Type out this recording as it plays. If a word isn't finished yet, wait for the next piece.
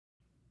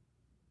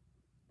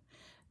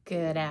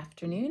Good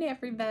afternoon,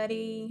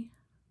 everybody.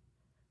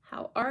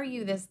 How are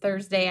you this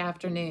Thursday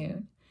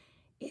afternoon?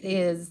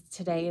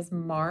 Today is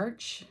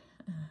March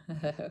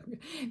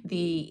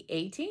the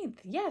 18th.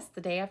 Yes,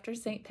 the day after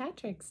St.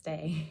 Patrick's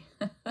Day.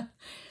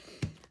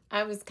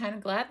 I was kind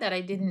of glad that I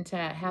didn't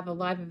have a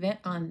live event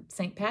on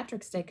St.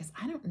 Patrick's Day because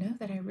I don't know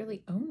that I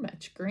really own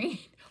much green.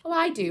 Well,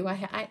 I do.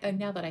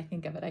 Now that I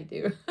think of it, I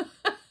do.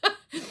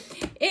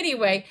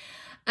 Anyway,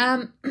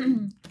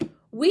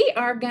 we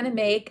are going to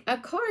make a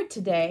card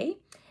today.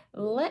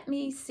 Let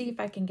me see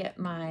if I can get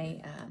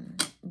my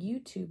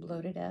YouTube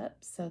loaded up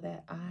so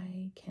that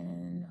I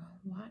can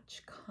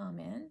watch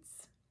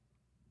comments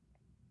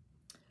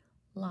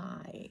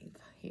live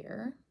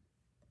here.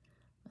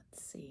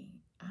 Let's see.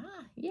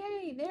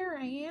 Yay, there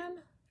I am.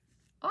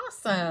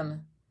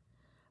 Awesome.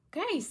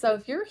 Okay, so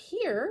if you're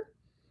here,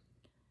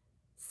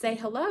 say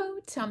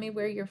hello, tell me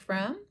where you're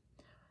from,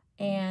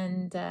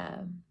 and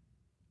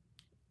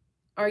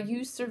are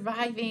you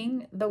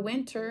surviving the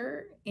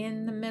winter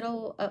in the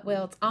middle of,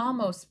 well, it's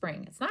almost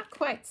spring. It's not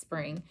quite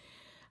spring.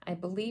 I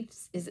believe,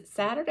 is it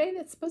Saturday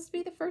that's supposed to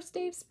be the first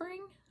day of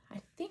spring?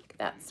 I think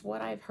that's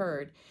what I've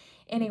heard.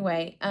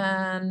 Anyway,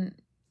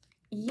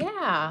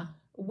 yeah,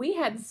 we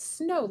had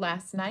snow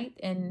last night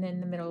and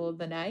in the middle of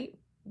the night,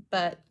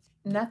 but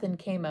nothing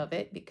came of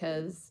it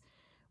because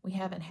we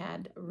haven't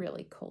had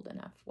really cold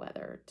enough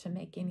weather to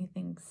make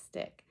anything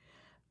stick.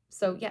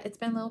 So yeah, it's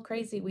been a little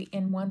crazy.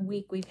 In 1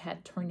 week, we've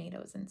had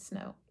tornadoes and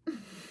snow.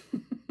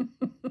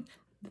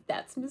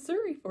 That's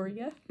Missouri for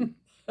you.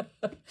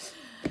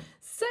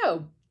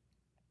 So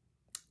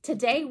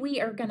today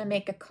we are going to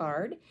make a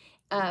card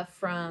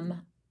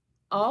from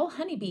all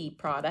HoneyBee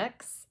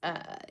products,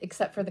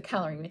 except for the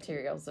coloring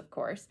materials, of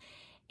course.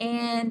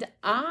 And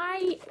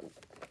I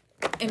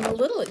am a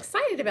little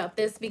excited about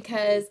this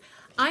because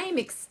I am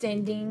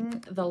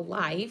extending the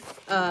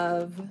life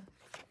of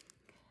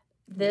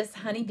this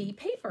HoneyBee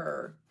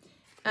paper.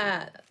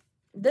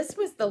 This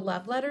was the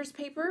Love Letters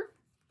paper,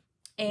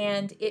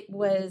 and it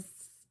was,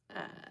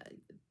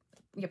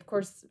 of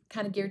course,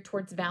 kind of geared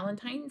towards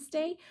Valentine's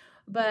Day,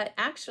 but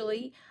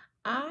actually,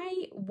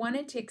 I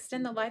wanted to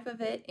extend the life of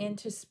it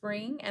into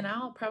spring, and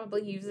I'll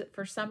probably use it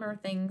for summer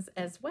things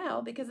as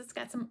well because it's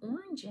got some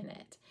orange in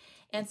it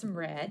and some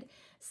red.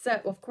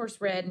 So, of course,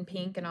 red and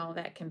pink and all of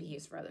that can be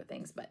used for other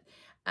things, but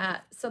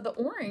so the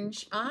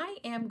orange, I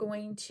am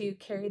going to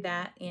carry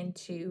that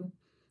into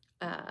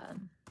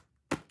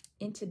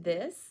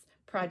this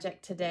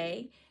project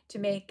today to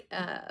make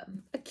a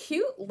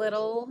cute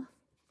little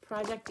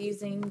project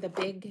using the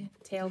big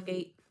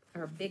tailgate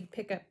or big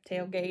pickup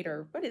tailgate,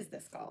 or what is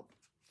this called?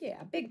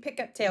 Yeah, big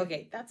pickup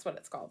tailgate. That's what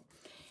it's called.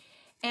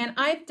 And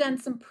I've done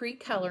some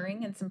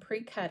pre-coloring and some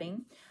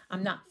pre-cutting.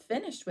 I'm not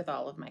finished with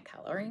all of my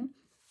coloring,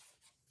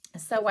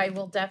 so I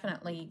will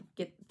definitely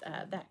get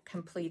that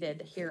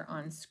completed here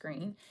on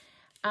screen.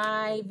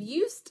 I've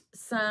used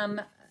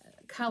some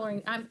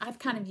coloring. I've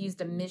kind of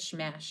used a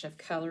mishmash of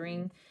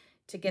coloring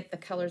to get the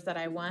colors that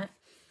I want.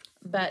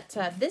 But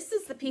this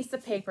is the piece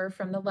of paper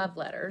from the Love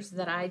Letters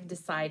that I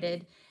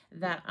decided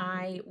that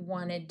I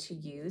wanted to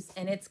use.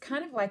 And it's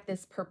kind of like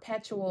this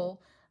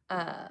perpetual,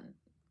 to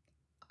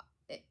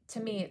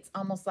me, it's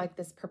almost like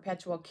this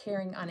perpetual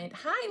carrying on it.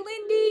 Hi,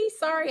 Lindy.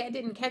 Sorry, I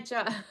didn't catch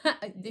up.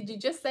 Did you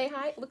just say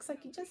hi? It looks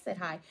like you just said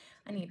hi.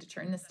 I need to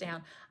turn this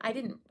down. I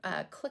didn't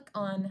click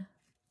on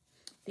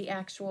the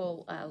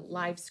actual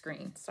live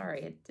screen.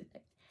 Sorry.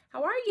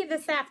 How are you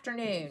this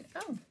afternoon?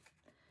 Oh,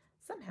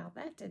 somehow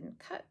that didn't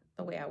cut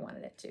the way I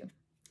wanted it to.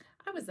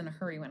 I was in a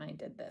hurry when I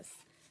did this.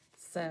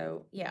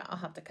 So yeah, I'll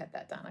have to cut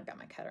that down. I've got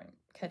my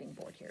cutting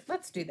board here.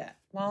 Let's do that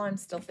while I'm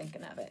still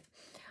thinking of it.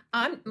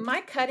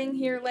 My cutting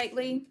here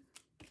lately,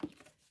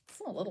 it's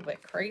a little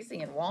bit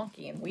crazy and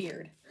wonky and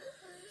weird.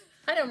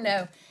 I don't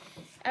know.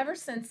 Ever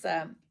since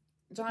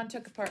John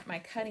took apart my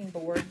cutting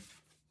board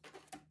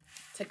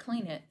to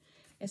clean it,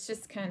 it's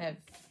just kind of,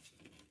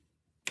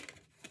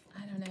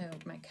 I don't know,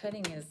 my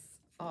cutting is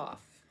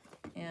off,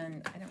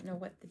 and I don't know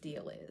what the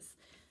deal is.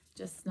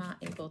 Just not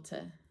able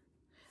to.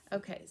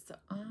 Okay, so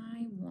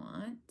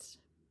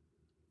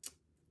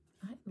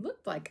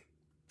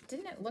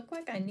didn't it look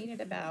like I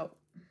needed about,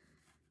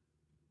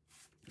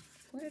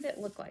 what did it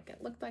look like?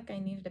 It looked like I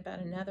needed about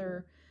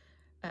another,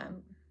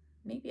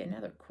 maybe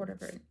another quarter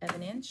of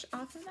an inch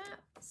off of that.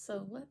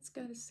 So let's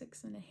go to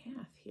 6.5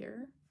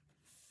 here.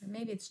 Or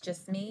maybe it's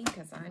just me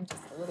because I'm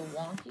just a little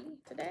wonky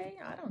today.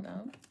 I don't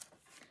know.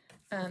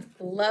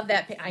 Love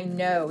that. I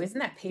know. Isn't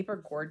that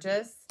paper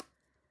gorgeous?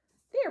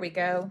 There we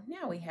go.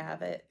 Now we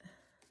have it.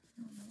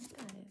 I don't know what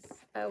that is.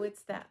 Oh,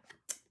 it's that.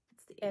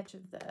 It's the edge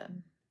of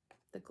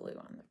the glue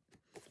on the.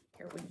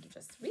 Here,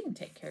 we can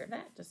take care of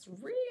that just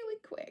really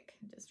quick.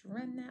 Just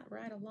run that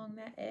right along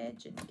that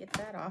edge and get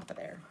that off of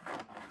there.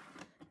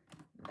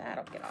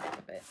 That'll get off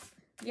of it.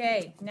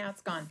 Yay, now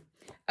it's gone.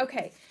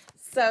 Okay,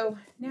 so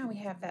now we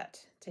have that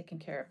taken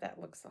care of.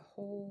 That looks a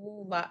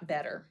whole lot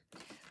better.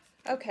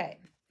 Okay,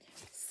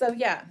 so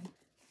yeah,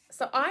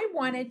 so I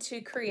wanted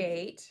to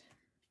create,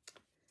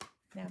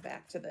 now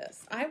back to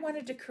this. I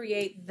wanted to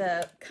create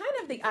the kind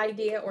of the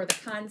idea or the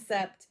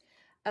concept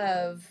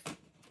of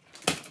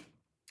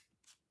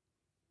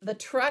the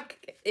truck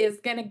is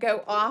going to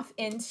go off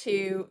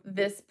into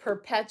this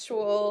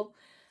perpetual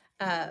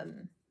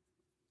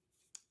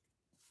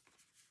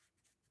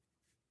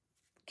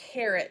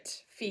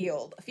carrot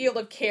field, a field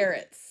of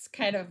carrots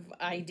kind of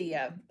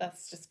idea.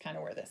 That's just kind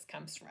of where this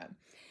comes from.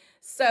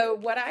 So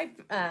what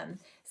I've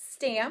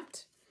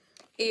stamped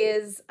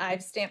is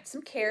I've stamped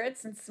some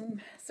carrots and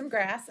some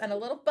grass and a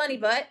little bunny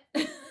butt.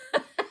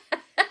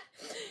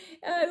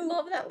 I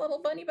love that little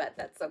bunny butt.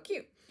 That's so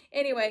cute.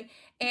 Anyway,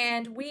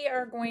 and we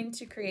are going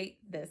to create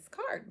this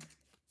card.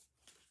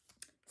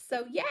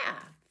 So yeah,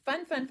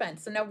 fun, fun, fun.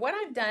 So now what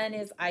I've done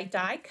is I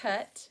die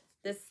cut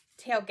this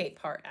tailgate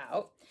part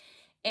out,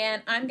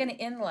 and I'm going to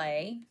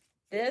inlay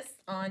this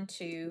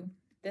onto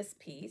this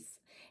piece.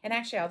 And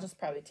actually, I'll just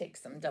probably take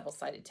some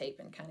double-sided tape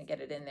and kind of get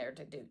it in there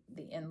to do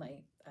the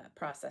inlay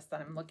process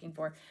that I'm looking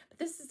for. But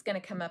this is going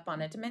to come up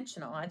on a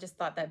dimensional. I just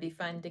thought that'd be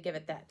fun to give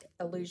it that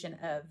illusion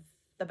of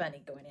the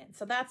bunny going in.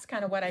 So that's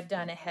kind of what I've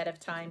done ahead of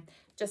time,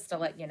 just to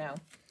let you know.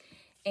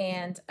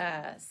 And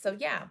so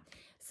yeah,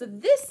 so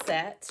this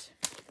set,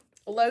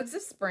 Loads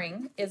of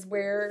Spring, is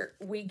where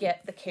we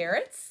get the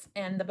carrots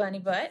and the bunny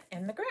butt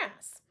and the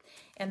grass.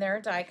 And there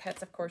are die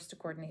cuts, of course, to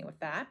coordinate with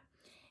that.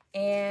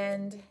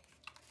 And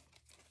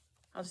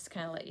I'll just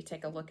kind of let you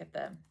take a look at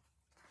the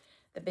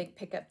big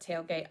pickup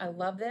tailgate. I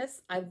love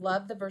this. I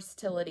love the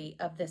versatility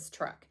of this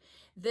truck.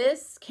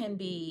 This can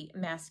be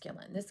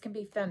masculine. This can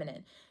be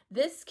feminine.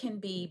 This can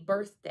be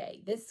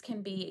birthday. This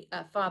can be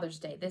Father's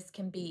Day. This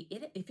can be,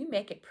 if you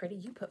make it pretty,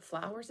 you put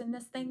flowers in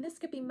this thing. This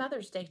could be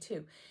Mother's Day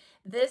too.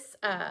 This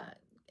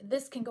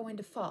can go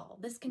into fall.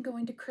 This can go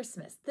into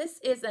Christmas. This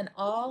is an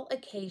all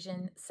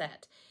occasion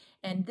set.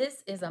 And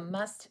this is a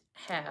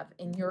must-have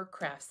in your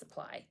craft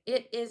supply.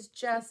 It is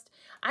just,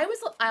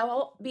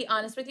 I'll be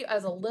honest with you, I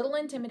was a little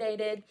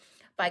intimidated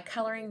by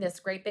coloring this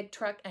great big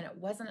truck, and it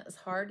wasn't as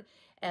hard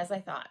as I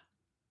thought.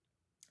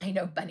 I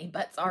know bunny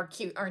butts are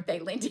cute, aren't they,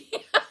 Lindy?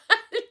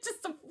 They're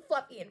just so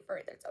fluffy and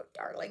furry. They're so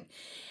darling.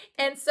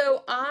 And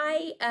so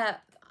I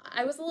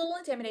was a little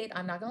intimidated,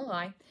 I'm not going to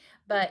lie,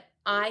 but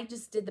I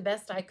just did the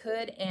best I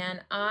could,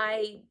 and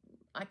I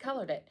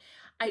colored it.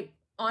 I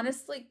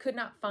honestly could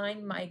not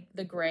find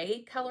the gray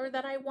color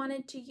that I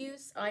wanted to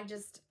use.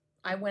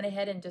 I went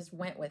ahead and just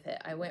went with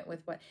it. I went with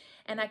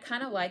and I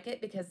kind of like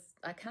it because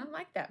I kind of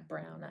like that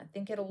brown. I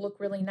think it'll look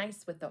really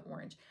nice with the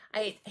orange.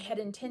 I had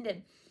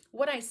intended,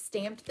 what I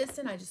stamped this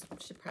in, I just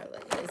should probably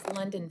let you, is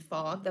London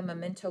Fog, the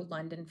Memento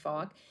London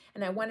Fog.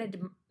 And I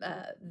wanted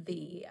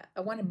I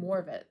wanted more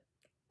of a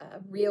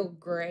real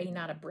gray,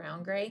 not a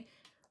brown gray,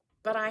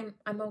 but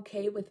I'm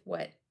okay with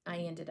what I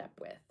ended up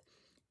with.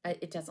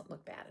 It doesn't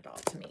look bad at all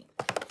to me.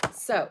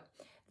 So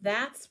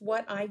that's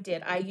what I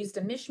did. I used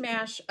a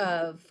mishmash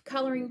of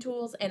coloring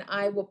tools, and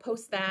I will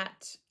post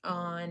that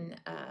on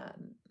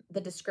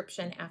the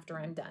description after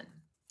I'm done.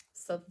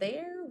 So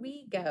there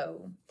we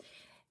go.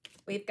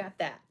 We've got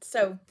that.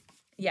 So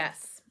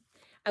yes,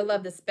 I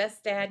love this.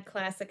 Best Dad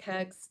Classic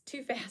Hugs.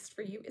 Too Fast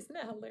for You. Isn't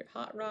that a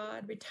hot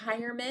rod?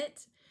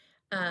 Retirement.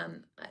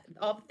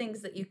 All the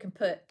things that you can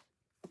put,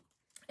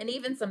 and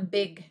even some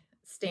big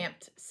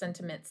stamped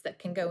sentiments that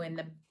can go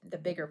in the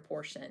bigger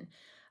portion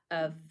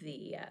of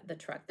the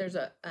truck. There's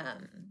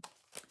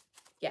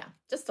yeah,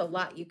 just a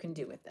lot you can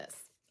do with this.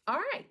 All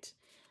right,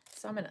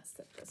 so I'm gonna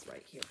set this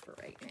right here for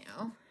right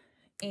now,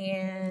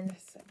 and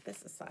set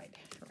this aside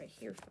right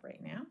here for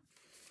right now.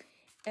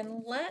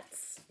 And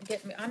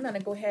I'm gonna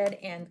go ahead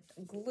and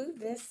glue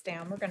this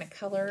down. We're gonna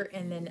color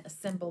and then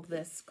assemble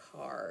this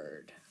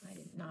card. I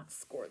did not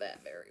score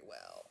that very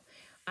well.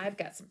 I've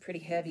got some pretty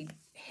heavy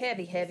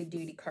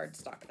duty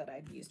cardstock that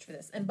I've used for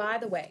this. And by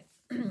the way,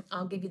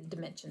 I'll give you the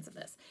dimensions of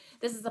this.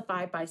 This is a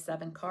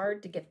 5x7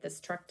 card to get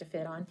this truck to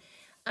fit on.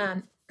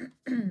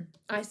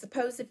 I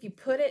suppose if you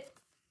put it,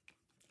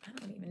 I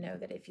don't even know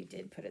that if you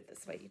did put it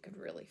this way, you could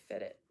really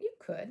fit it. You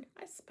could.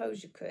 I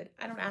suppose you could.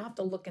 I don't know. I'll have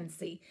to look and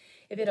see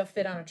if it'll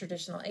fit on a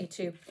traditional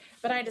A2.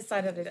 But I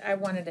decided that I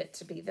wanted it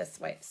to be this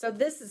way. So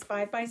this is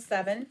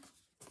 5x7.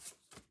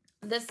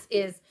 This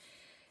is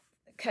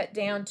cut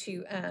down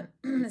to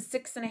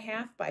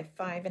 6.5 by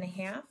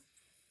 5.5,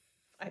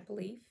 I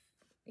believe.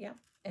 Yeah.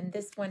 And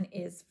this one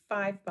is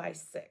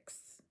 5x6.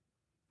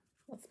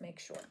 Let's make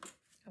sure.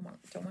 I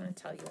don't want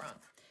to tell you wrong.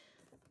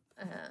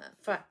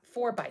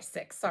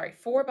 4x6. Sorry,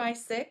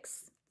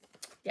 4x6.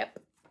 Yep.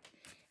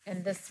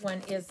 And this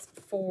one is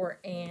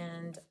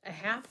 4.5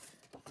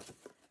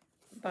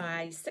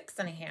 by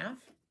 6.5.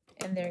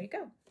 And there you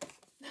go.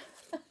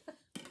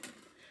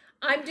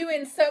 I'm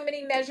doing so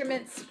many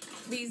measurements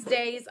these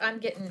days. I'm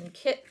getting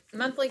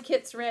monthly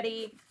kits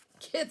ready,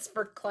 kits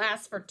for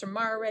class for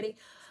tomorrow ready.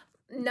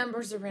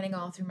 Numbers are running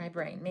all through my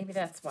brain. Maybe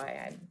that's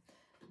why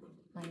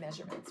my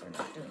measurements are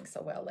not doing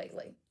so well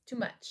lately. Too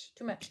much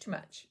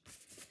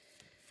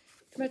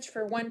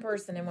for one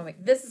person in 1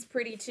 week. This is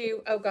pretty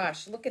too. Oh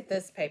gosh, look at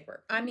this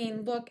paper. I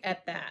mean, look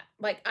at that.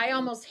 Like, I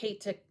almost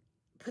hate to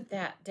put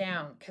that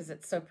down because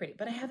it's so pretty,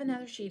 but I have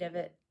another sheet of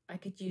it. I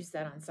could use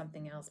that on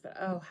something else, but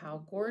oh,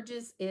 how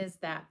gorgeous is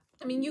that?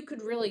 I mean, you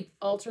could really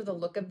alter the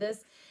look of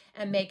this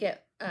and make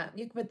it,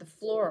 you could put the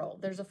floral.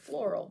 There's a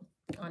floral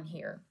on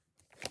here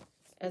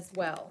as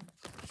well.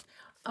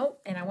 Oh,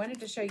 and I wanted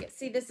to show you,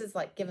 see, this is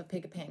like give a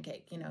pig a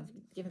pancake, you know,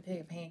 give a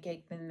pig a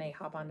pancake, then they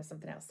hop onto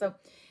something else. So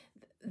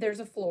there's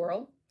a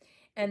floral,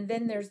 and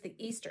then there's the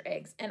Easter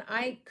eggs. And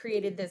I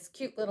created this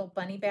cute little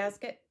bunny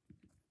basket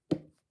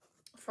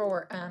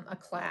for a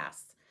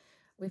class.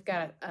 We've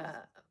got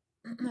a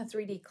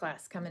 3D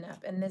class coming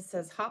up, and this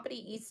says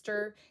Hoppity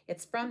Easter.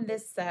 It's from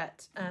this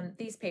set.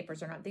 These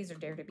papers are not, these are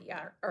Dare to be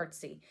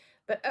Artsy.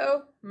 But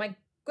oh my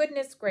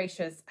goodness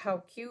gracious, how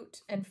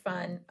cute and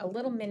fun. A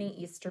little mini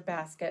Easter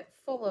basket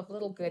full of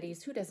little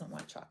goodies. Who doesn't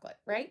want chocolate,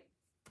 right?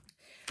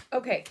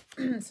 Okay,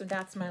 so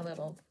that's my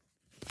little,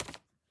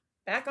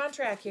 back on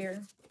track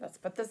here. Let's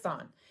put this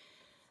on.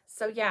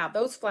 So yeah,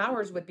 those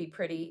flowers would be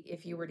pretty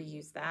if you were to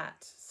use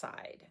that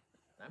side.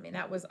 I mean,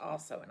 that was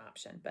also an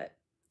option, but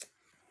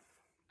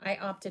I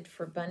opted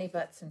for bunny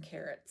butts and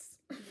carrots.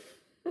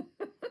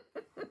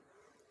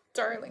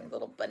 Darling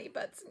little bunny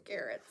butts and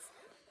carrots.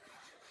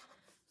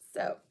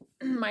 So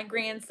my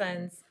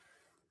grandsons,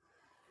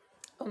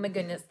 oh my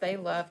goodness, they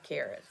love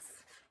carrots.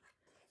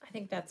 I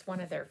think that's one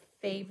of their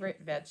favorite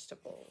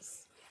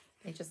vegetables.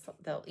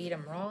 They'll eat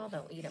them raw,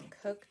 they'll eat them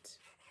cooked.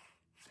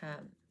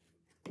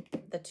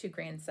 The two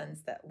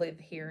grandsons that live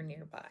here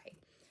nearby,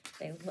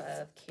 they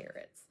love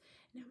carrots.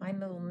 Now my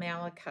little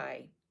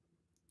Malachi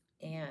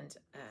and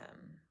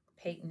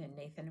Peyton and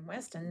Nathan and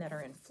Weston that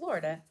are in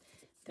Florida,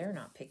 they're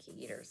not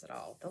picky eaters at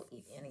all. They'll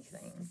eat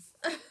anything.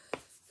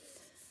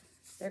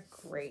 They're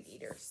great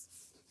eaters.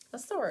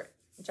 So are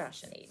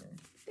Josh and Aiden.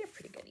 They're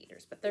pretty good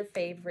eaters, but their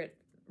favorite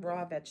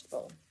raw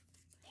vegetable,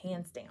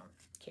 hands down,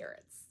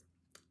 carrots.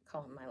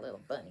 Call them my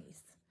little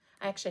bunnies.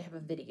 I actually have a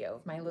video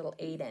of my little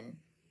Aiden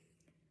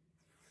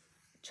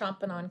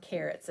chomping on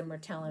carrots, and we're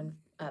telling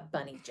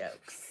bunny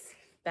jokes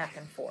back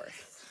and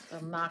forth.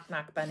 Little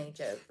knock-knock bunny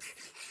jokes.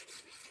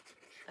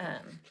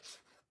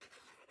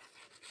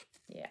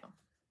 Yeah.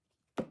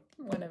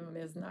 One of them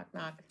is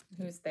knock-knock.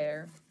 Who's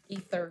there?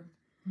 Ether.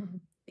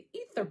 The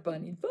Ether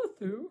bunny. That's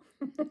who.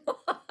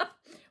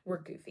 We're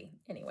goofy.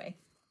 Anyway.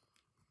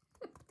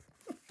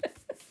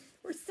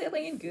 We're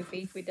silly and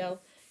goofy. We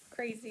tell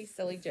crazy,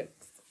 silly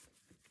jokes.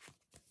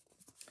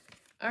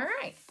 All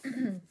right.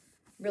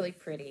 Really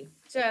pretty.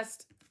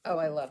 Just, oh,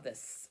 I love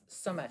this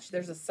so much.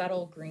 There's a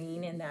subtle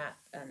green in that,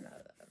 and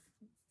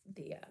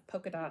the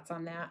polka dots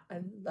on that. I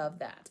love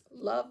that.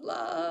 Love,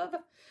 love.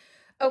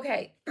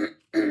 Okay. I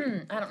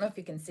don't know if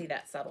you can see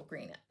that subtle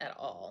green at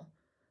all.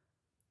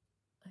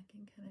 I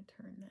can kind of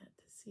turn that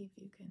to see if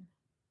you can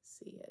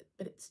see it.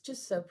 But it's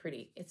just so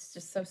pretty. It's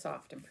just so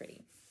soft and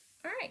pretty.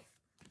 All right.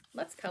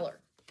 Let's color.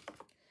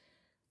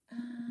 I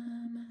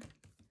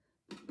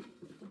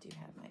do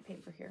have my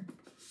paper here.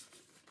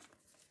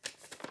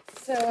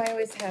 So I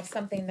always have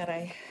something that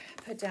I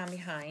put down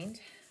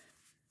behind.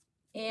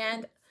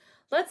 And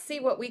let's see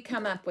what we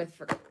come up with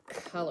for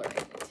coloring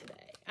today.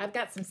 I've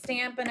got some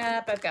Stampin'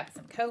 Up. I've got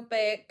some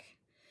Copic.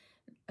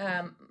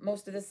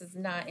 Most of this is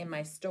not in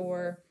my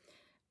store.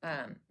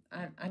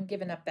 I'm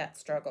giving up that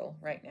struggle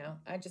right now.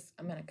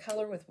 I'm going to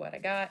color with what I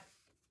got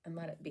and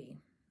let it be.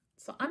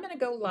 So I'm going to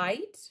go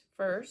light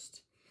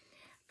first.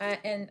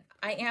 And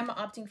I am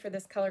opting for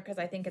this color because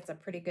I think it's a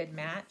pretty good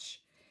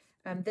match.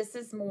 This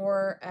is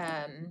more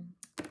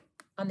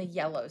on the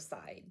yellow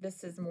side.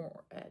 This is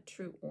more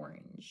true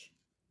orange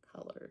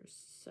colors.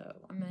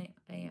 So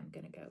I am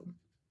going to go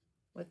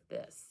with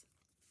this.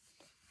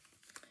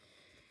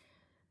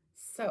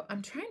 So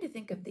I'm trying to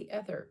think of the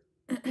other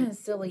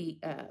silly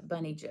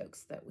bunny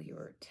jokes that we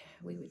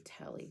would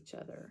tell each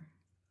other.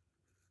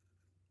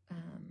 I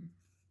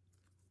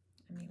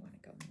may want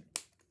to go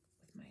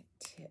with my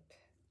tip.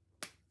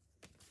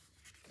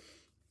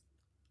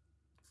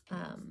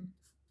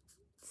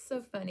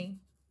 So funny.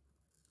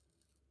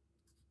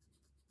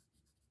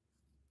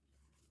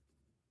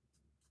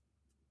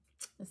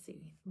 Let's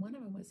see. One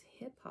of them was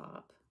hip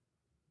hop.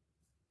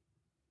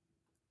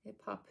 Hip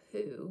hop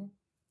who?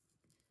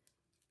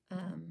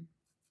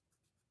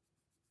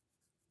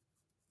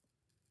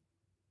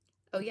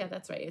 Oh yeah,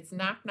 that's right. It's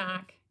knock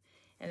knock,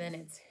 and then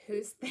it's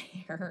who's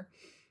there,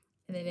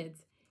 and then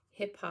it's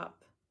hip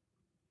hop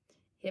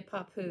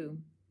who?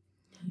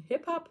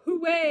 Hip hop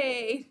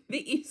hooray!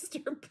 The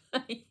Easter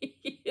bunny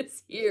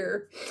is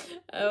here.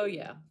 Oh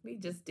yeah, we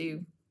just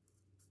do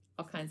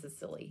all kinds of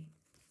silly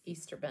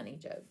Easter bunny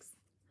jokes.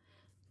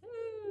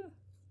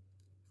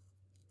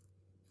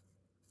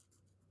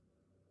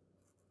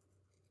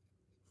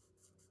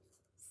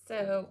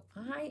 So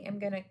I am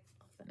gonna,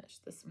 I'll finish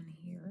this one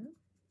here.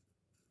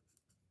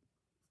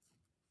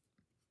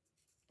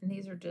 And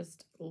these are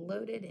just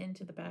loaded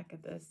into the back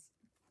of this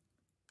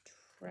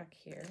truck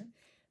here.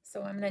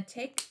 So I'm going to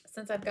take,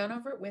 since I've gone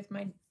over it with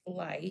my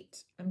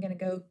light, I'm going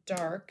to go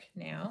dark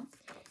now.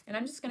 And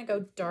I'm just going to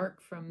go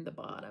dark from the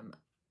bottom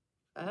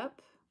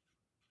up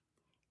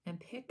and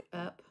pick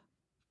up.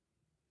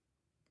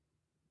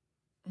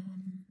 I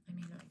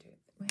may not do it.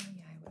 Well,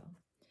 yeah, I will.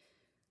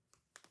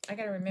 I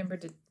got to remember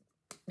to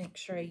make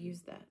sure I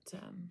use that,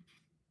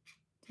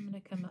 to I'm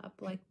going to come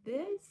up like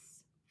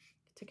this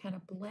to kind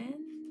of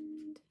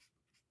blend.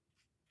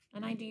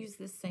 And I do use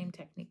this same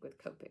technique with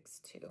Copics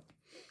too.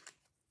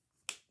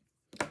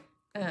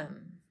 I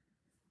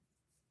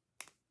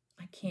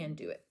can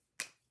do it.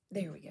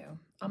 There we go.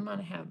 I'm going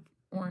to have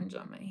orange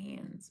on my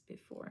hands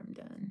before I'm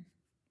done.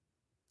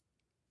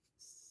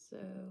 So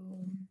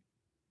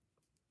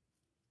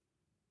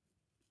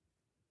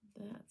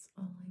that's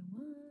all I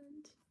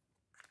want.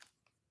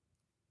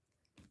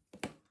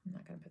 I'm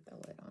not going to put the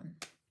lid on.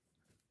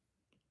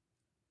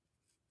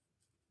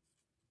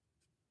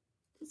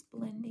 Just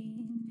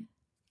blending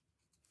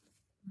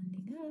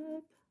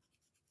up.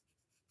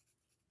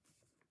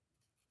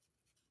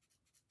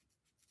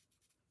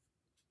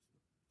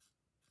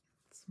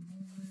 Some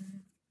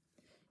more.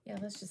 Yeah,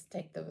 let's just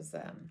take those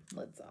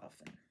lids off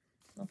and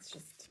let's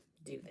just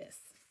do this.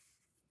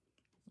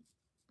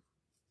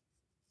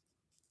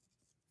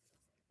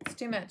 It's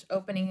too much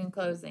opening and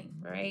closing,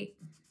 right?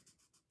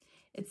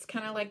 It's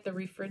kind of like the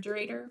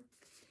refrigerator.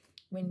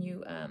 When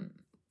you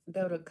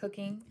go to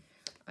cooking,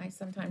 I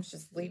sometimes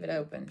just leave it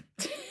open.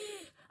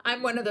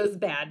 I'm one of those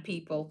bad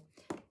people.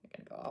 I'm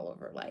going to go all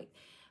over light.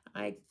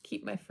 I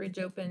keep my fridge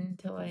open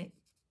until I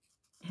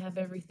have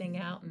everything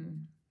out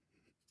and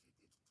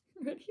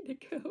ready to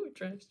go. It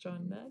drives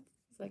John nuts.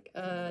 It's like,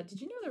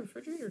 did you know the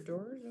refrigerator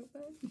door is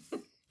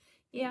open?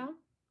 Yeah,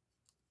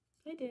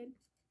 I did.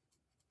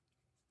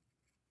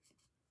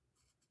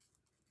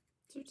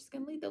 So we're just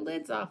going to leave the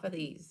lids off of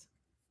these.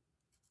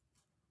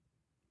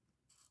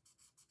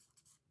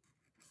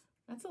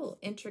 That's a little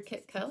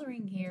intricate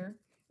coloring here,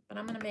 but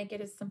I'm going to make it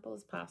as simple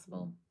as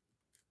possible.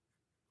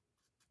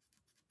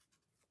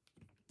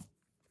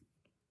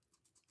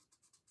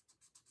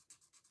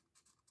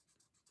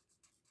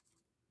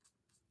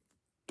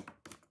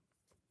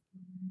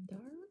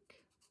 Dark.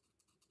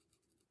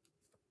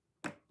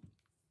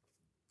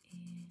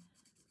 And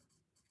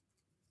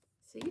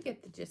so you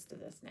get the gist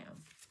of this now.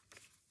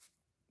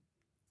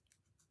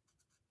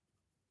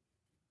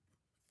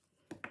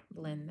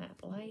 Blend that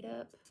light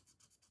up.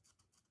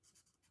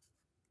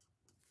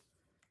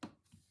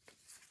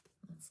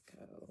 Let's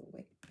go,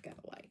 wait, I got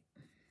a light.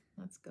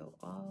 Let's go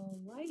all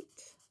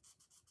white.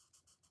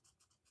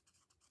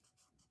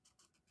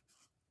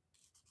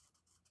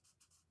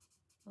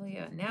 Oh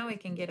yeah, now we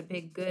can get a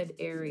big good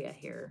area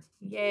here.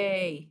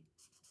 Yay!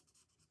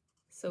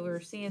 So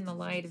we're seeing the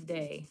light of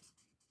day.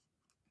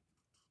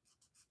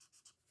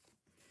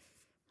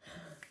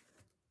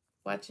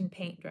 Watching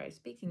paint dry.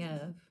 Speaking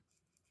of,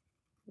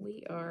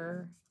 we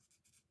are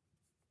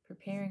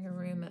preparing a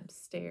room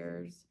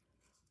upstairs.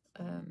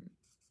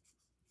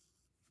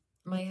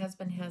 My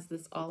husband has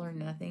this all or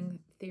nothing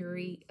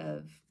theory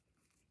of,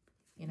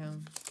 you know,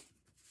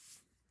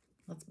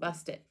 let's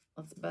bust it.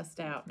 Let's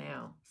bust out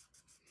now.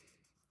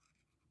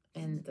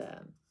 And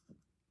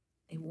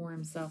he wore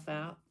himself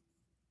out.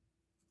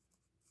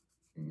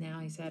 Now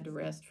he's had to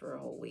rest for a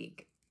whole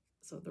week.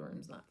 So the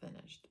room's not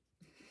finished.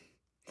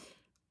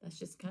 That's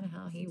just kind of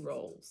how he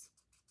rolls.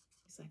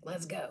 He's like,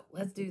 let's go.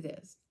 Let's do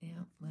this.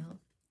 Yeah, well,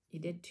 you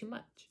did too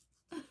much.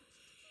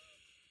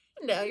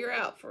 Now you're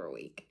out for a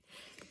week.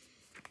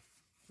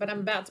 But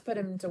I'm about to put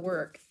him to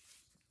work,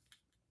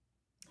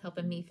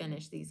 helping me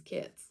finish these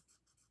kits.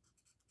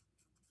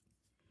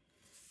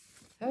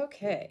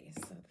 Okay,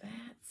 so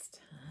that's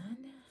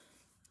done.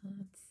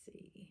 Let's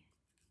see.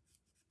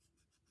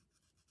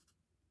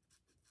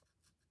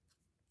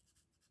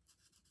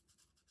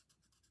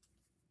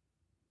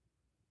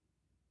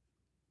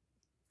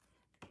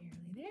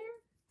 Barely there.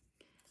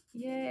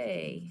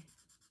 Yay.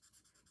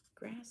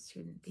 Grass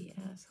shouldn't be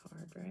as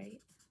hard,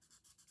 right?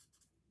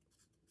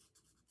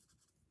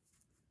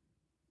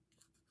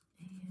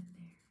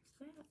 And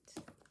there's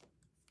that.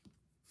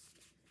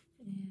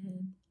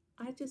 And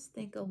I just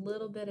think a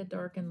little bit of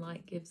dark and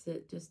light gives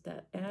it just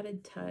that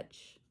added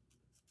touch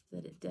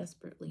that it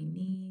desperately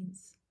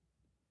needs.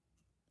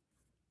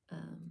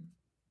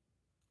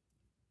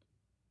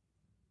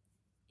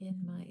 In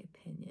my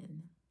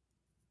opinion.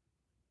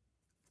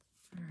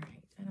 All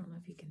right, I don't know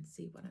if you can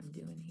see what I'm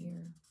doing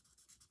here.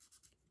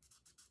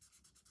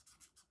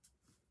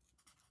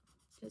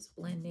 Just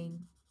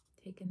blending,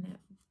 taking that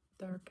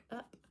dark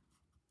up.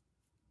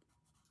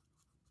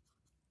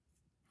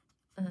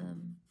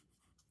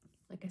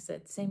 Like I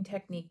said, same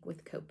technique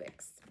with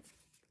Copics.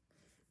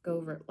 Go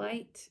over it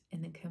light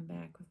and then come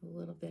back with a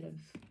little bit of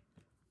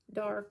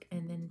dark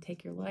and then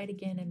take your light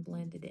again and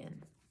blend it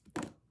in.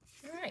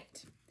 All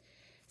right,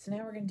 so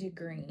now we're going to do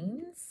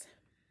greens.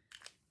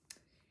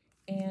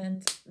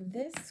 And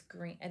this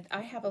green, and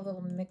I have a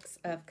little mix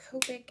of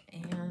Copic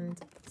and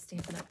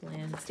Stampin' Up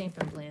blends,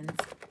 Stampin' blends.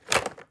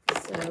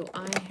 So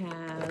I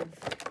have,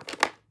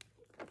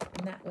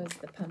 and that was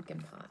the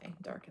pumpkin pie,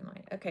 dark and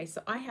light. Okay,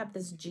 so I have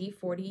this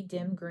G40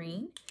 dim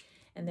green,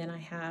 and then I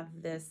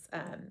have this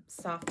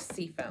soft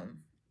seafoam.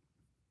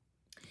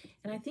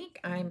 And I think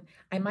I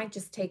might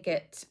just take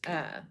it,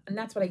 and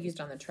that's what I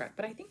used on the truck,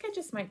 but I think I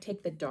just might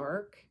take the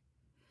dark.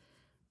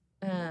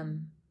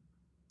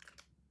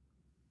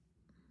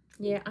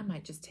 Yeah, I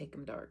might just take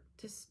them dark,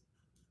 just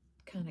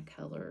kind of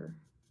color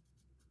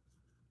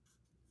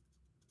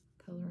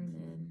color them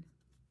in.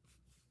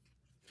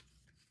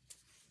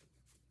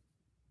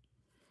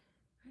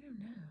 I don't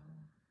know.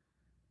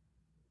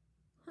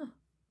 Huh.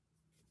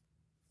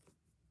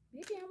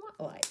 Maybe I want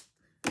light.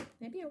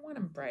 Maybe I want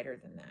them brighter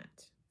than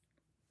that.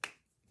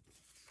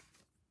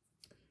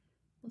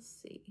 Let's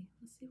see.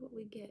 Let's see what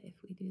we get if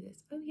we do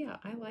this. Oh yeah,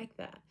 I like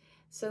that.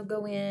 So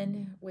go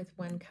in with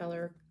one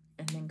color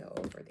and then go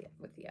over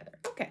with the other.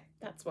 Okay,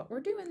 that's what we're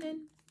doing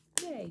then.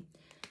 Yay.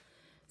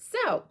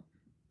 So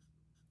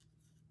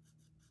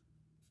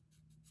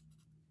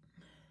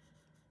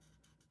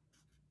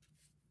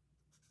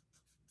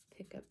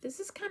pick up. This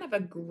is kind of a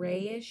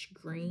grayish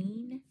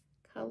green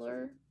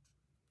color.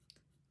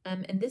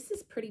 And this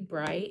is pretty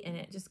bright, and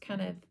it just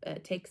kind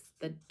of takes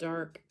the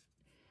dark,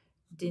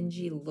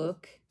 dingy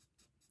look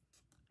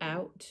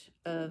out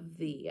of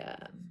the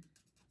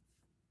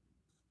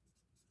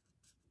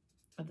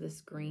of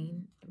this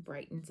green and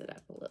brightens it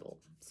up a little.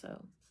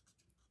 So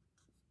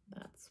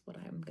that's what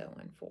I'm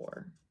going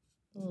for,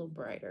 a little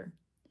brighter.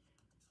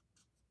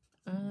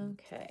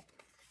 Okay.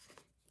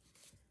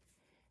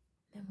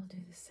 Then we'll do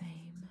the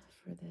same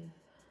for the,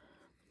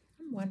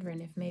 I'm wondering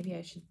if maybe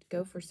I should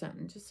go for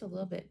something just a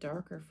little bit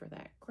darker for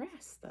that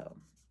grass though.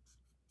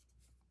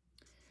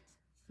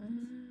 What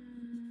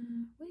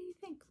do you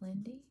think,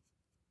 Lindy?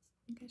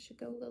 Think I should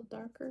go a little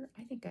darker?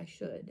 I think I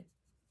should.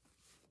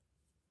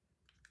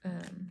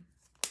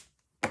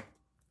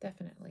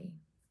 Definitely.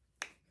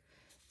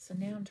 So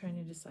now I'm trying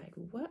to decide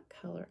what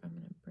color I'm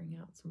going to bring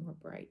out some more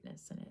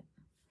brightness in it.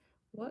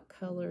 What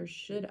color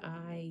should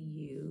I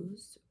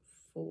use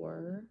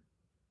for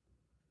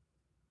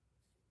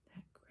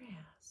that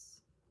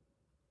grass?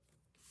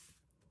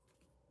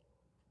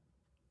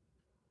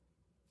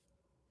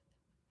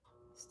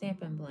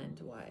 Stampin' Blend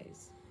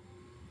wise,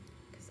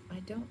 because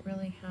I don't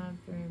really have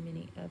very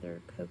many other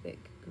Copic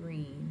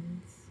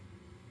greens.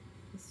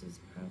 This is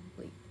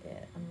probably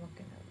it. I'm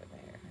looking over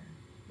there.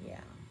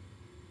 Yeah.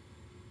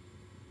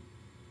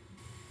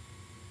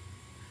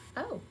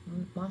 Oh,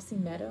 Mossy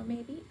Meadow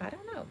maybe? I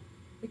don't know.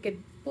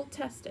 We'll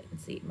test it and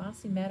see.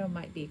 Mossy Meadow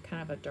might be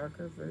kind of a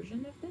darker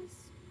version of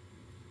this.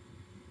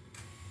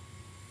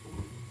 I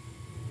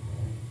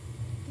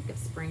think of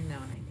spring though,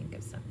 and I think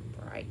of something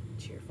bright and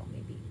cheerful,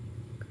 maybe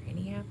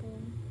Granny Apple.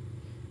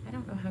 I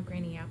don't know how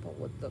Granny Apple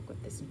would look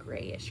with this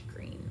grayish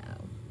green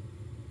though.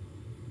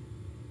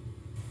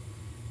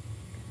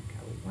 I'm gonna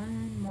go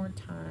one more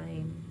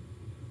time.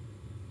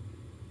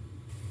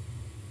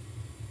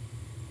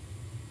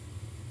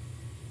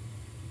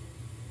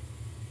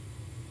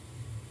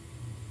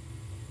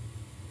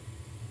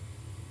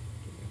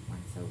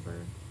 Over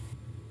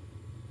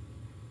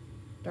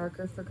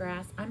darker for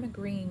grass. I'm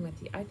agreeing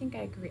with you. I think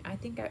I agree. I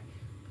think I'm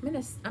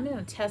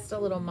gonna test a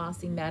little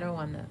Mossy Meadow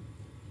on the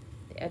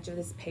edge of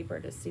this paper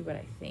to see what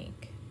I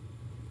think.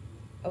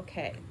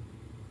 Okay,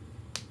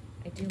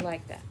 I do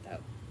like that though.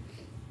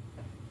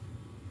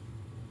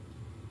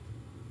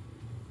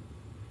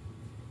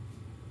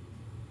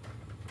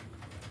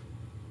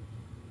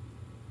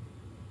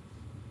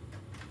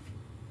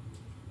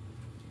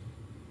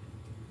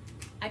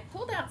 I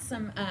pulled out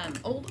some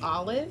old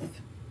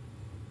olive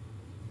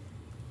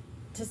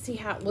to see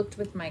how it looked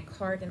with my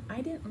card, and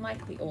I didn't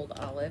like the old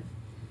olive,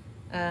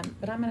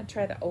 but I'm going to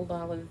try the old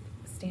olive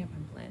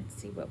Stampin' Blend,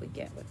 see what we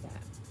get with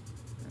that.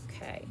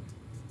 Okay.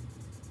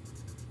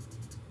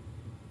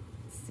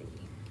 Let's see.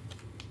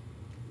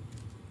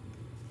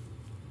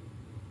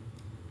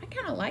 I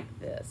kind of like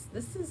this.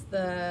 This is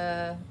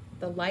the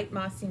light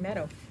Mossy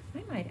Meadow.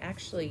 I might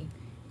actually,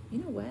 you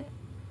know what?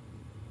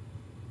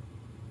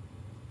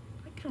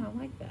 Kind of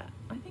like that.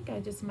 I think I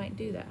just might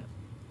do that.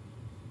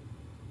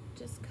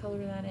 Just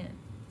color that in.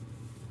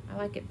 I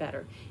like it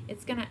better.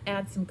 It's going to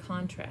add some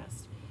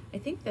contrast. I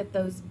think that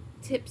those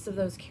tips of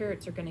those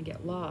carrots are going to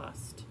get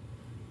lost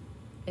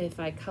if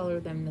I color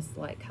them this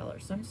light color.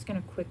 So I'm just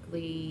going to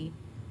quickly,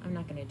 I'm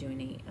not going to do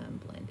any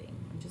blending.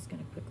 I'm just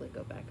going to quickly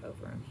go back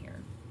over them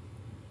here.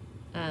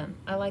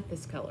 I like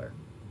this color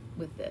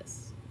with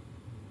this.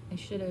 I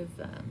should have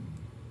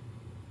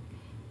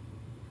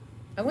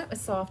I went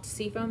with soft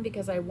seafoam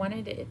because I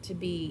wanted it to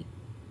be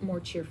more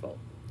cheerful.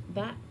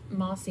 That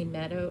Mossy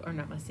Meadow, or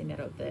not Mossy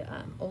Meadow, the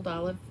old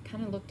olive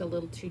kind of looked a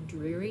little too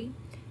dreary.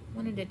 I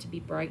wanted it to be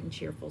bright and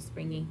cheerful,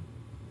 springy.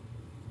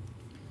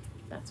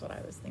 That's what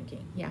I was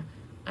thinking. Yeah,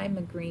 I'm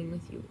agreeing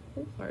with you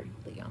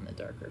wholeheartedly on the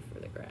darker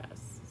for the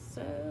grass.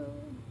 So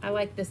I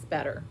like this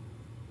better.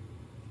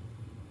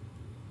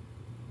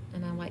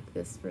 And I like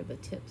this for the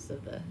tips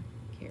of the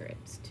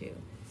carrots too.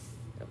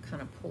 They'll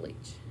kind of pull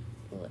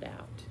it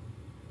out.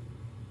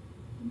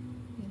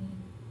 I'm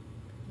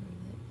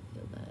gonna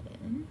fill that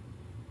in.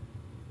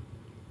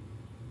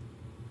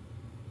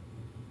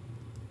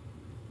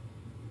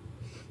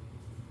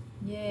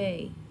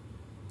 Yay.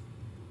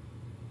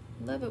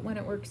 Love it when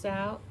it works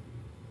out.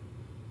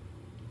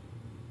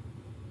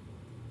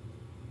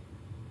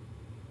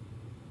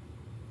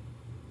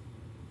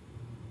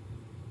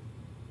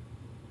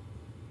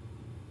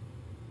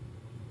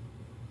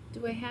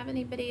 Do I have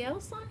anybody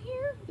else on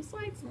here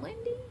besides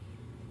Lindy?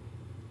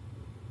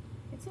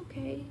 It's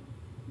okay.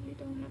 You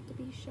don't have to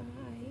be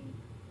shy.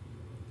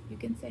 You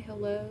can say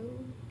hello.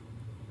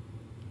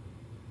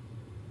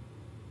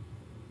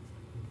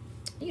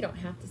 You don't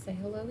have to say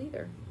hello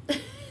either.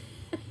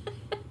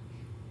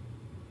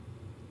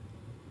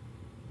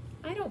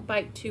 I don't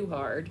bite too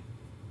hard.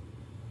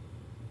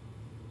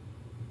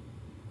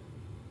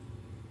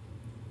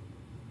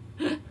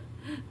 That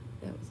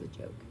was a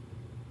joke.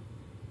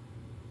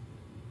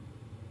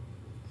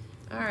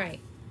 All right.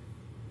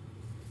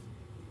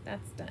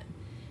 That's done.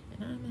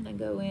 And I'm going to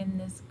go in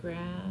this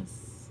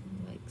grass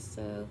like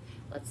so.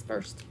 Let's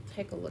first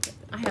take a look at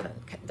I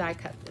haven't die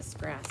cut this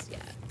grass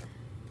yet.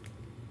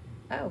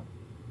 Oh.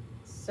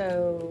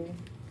 So,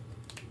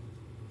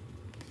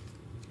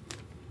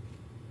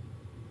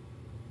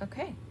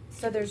 okay,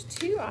 so there's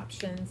two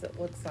options it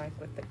looks like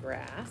with the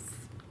grass,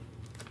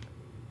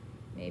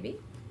 maybe.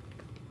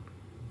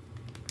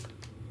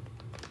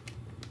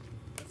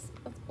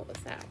 Let's pull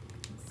this out.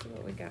 Let's see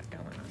what we got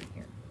going on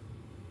here.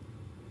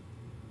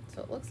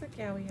 So it looks like,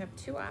 yeah, we have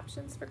two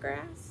options for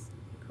grass,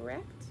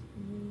 correct?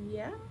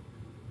 Yeah,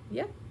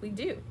 yep, we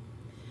do.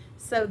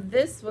 So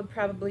this would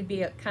probably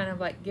be a kind of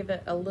like give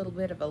it a little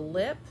bit of a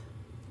lip,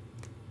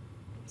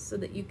 so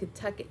that you could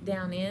tuck it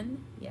down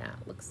in. Yeah,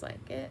 it looks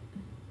like it.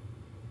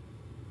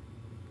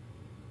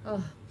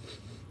 Oh,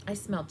 I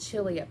smell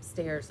chili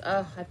upstairs.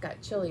 Oh, I've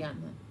got chili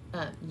on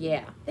the,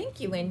 yeah.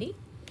 Thank you, Wendy.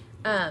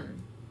 I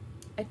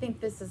think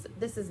this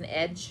is an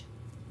edge,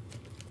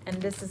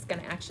 and this is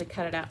gonna actually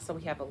cut it out so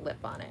we have a lip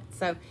on it.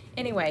 So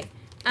anyway,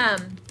 I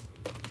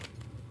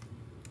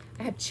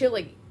have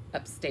chili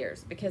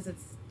upstairs because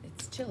it's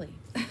chilly.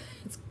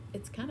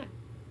 it's kind of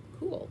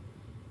cool.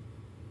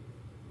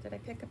 Did I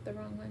pick up the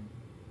wrong one?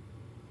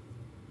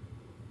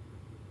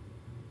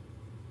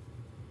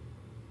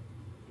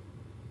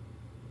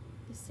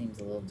 This seems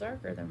a little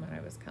darker than what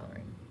I was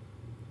coloring.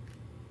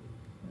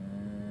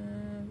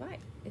 Light.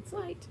 It's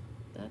light.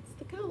 That's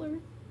the color.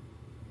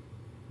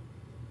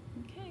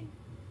 Okay.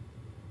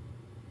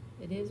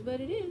 It is what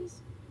it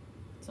is.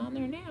 It's on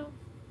there now.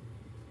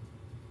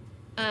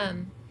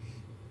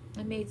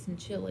 I made some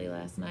chili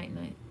last night,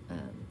 and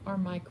our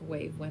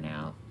microwave went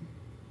out.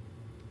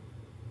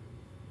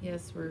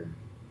 Yes, we're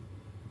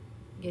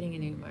getting a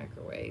new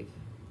microwave.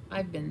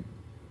 I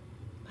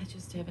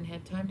just haven't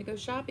had time to go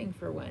shopping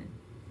for one.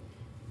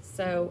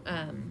 So,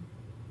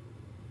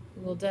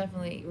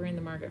 we're in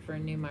the market for a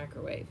new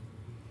microwave.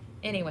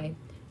 Anyway,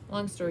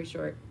 long story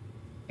short,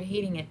 I'm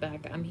heating it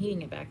back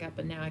up,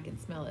 and now I can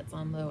smell it. It's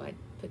on low. I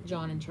put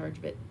John in charge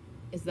of it.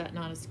 Is that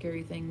not a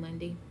scary thing,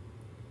 Lindy?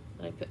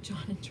 That I put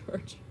John in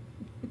charge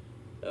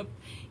of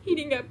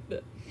heating up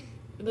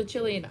the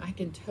chili, and I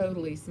can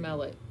totally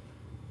smell it.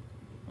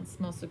 It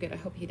smells so good. I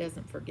hope he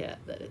doesn't forget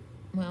that it,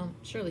 well,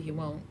 surely he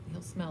won't.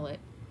 He'll smell it.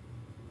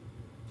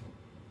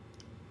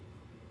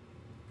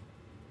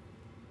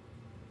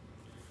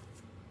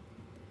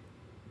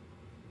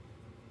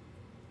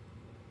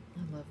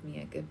 I love me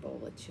a good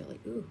bowl of chili.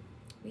 Ooh,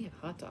 we have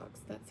hot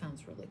dogs. That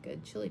sounds really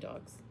good. Chili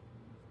dogs.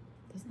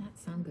 Doesn't that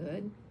sound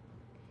good?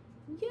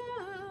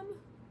 Yum!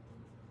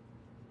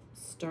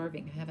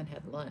 Starving. I haven't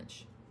had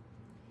lunch.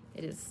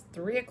 It is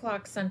 3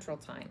 o'clock Central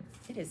Time.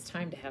 It is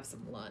time to have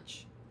some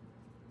lunch.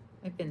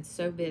 I've been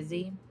so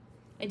busy.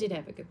 I did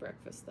have a good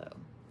breakfast, though.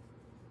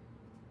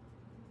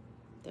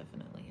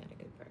 Definitely had a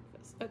good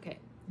breakfast. Okay,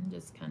 I'm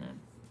just kind of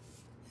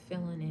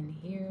filling in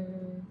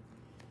here.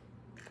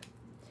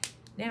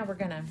 Now we're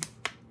gonna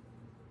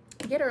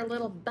get our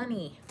little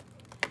bunny.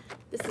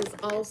 This is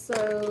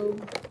also,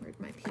 where'd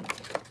my pink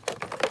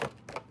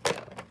go?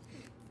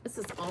 This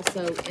is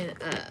also in,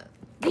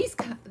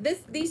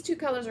 these two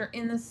colors are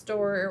in the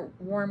store,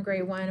 warm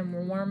gray 1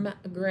 and warm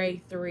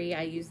gray 3.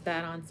 I used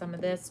that on some of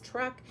this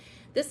truck.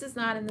 This is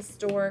not in the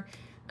store.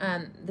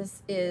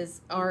 This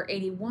is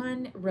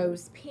R81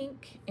 rose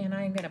pink, and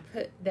I'm gonna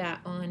put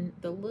that on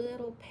the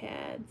little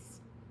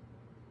pads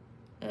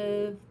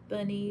of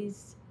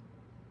Bunny's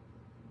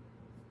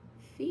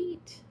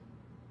feet.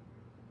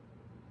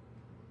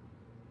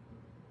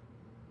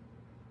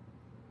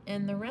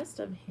 And the rest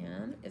of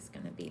him is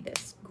gonna be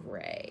this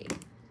gray.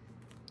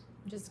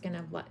 I'm just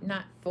gonna,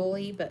 not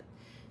fully, but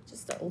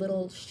just a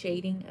little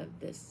shading of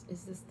this.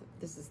 This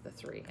is the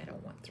 3. I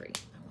don't want 3.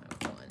 I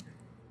want 1.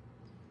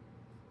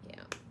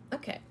 Yeah.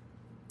 Okay.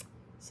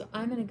 So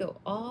I'm gonna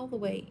go all the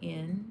way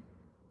in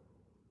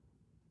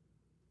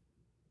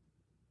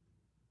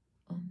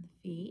on the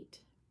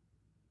feet.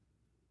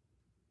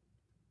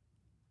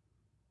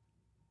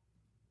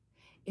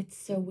 It's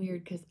so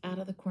weird because out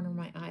of the corner of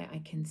my eye,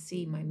 I can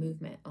see my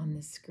movement on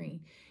this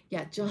screen.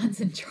 Yeah,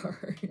 John's in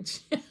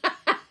charge.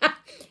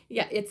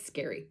 Yeah, it's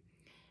scary.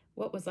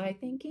 What was I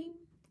thinking?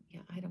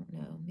 Yeah, I don't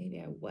know. Maybe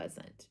I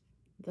wasn't.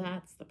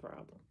 That's the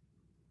problem.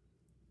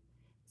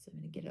 So I'm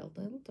going to get a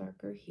little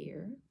darker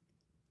here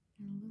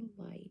and a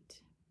little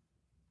light.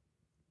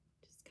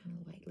 Just kind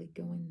of lightly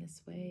going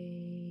this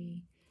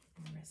way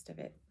and the rest of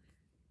it.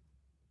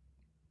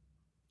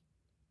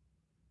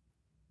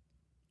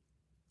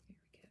 There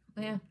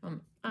we go. Yeah,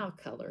 I'll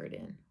color it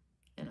in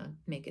and I'll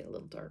make it a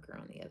little darker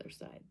on the other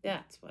side.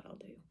 That's what I'll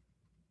do.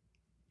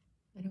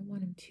 I don't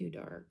want them too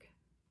dark.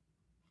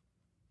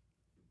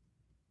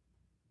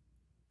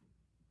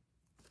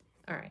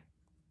 All right,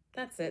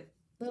 that's it.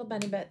 Little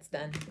bunny butt's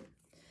done.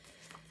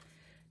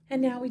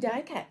 And now we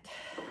die cut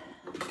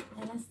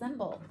and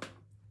assemble.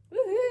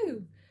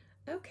 Woohoo!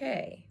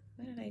 Okay,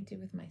 what did I do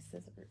with my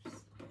scissors?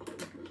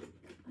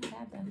 I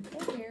had them.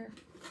 They're here.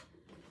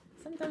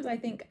 Sometimes I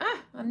think,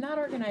 I'm not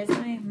organized.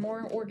 I am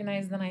more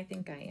organized than I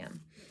think I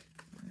am.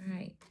 All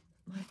right,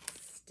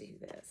 let's do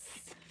this.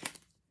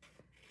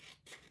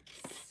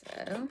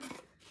 So,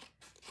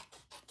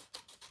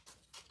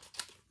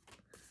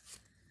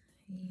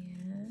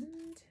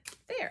 and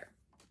there.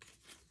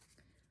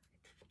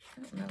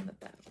 I don't know what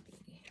that will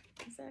be.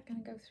 Is that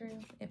going to go through?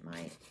 It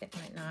might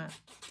not.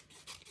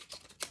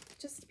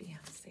 Just to be on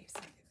the safe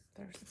side,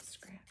 throw some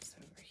scraps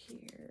over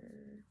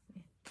here.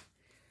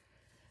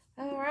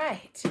 All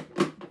right.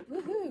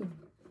 Woohoo.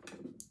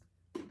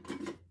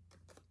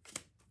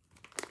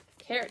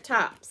 Carrot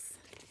tops.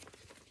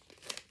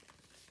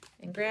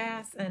 And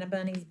grass and a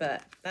bunny's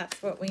butt.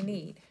 That's what we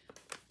need.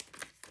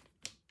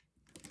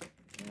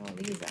 Get all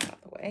these out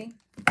of the way.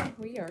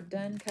 We are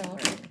done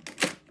coloring.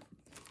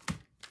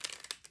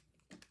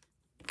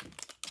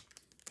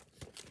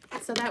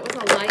 So that was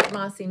a light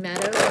mossy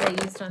meadow that I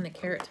used on the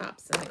carrot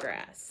tops and the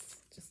grass.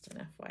 Just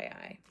an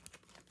FYI.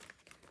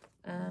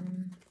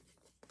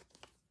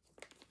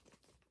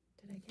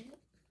 Did I get it?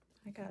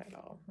 I got it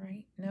all,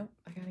 right? Nope,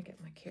 I gotta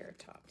get my carrot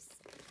tops.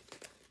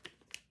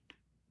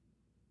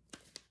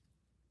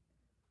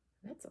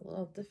 That's a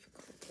little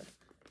difficult, but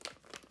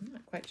I'm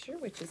not quite sure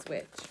which is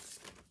which. Is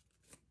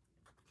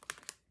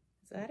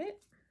that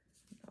it?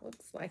 That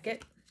looks like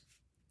it.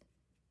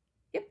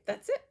 Yep,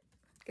 that's it.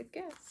 Good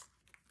guess.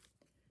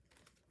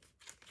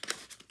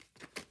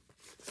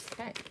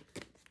 Okay.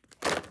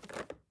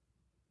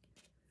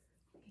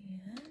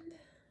 And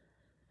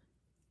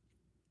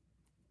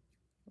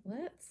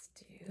let's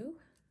do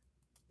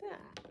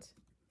that.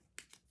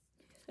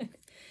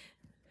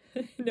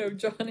 No,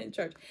 John in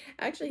charge.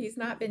 Actually, he's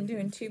not been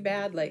doing too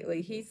bad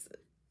lately. He's,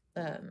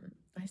 I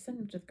send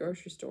him to the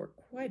grocery store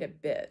quite a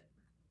bit.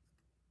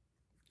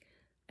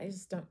 I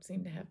just don't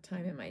seem to have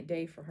time in my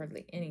day for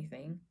hardly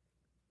anything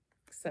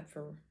except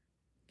for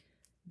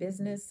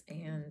business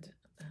and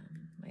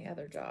my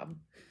other job.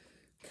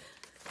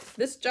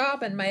 This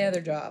job and my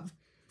other job.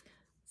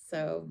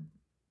 So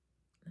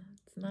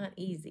it's not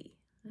easy.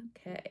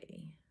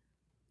 Okay.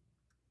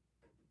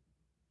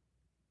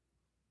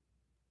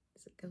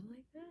 Does it go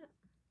like that?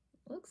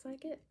 Looks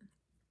like it.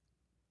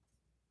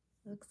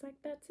 Looks like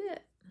that's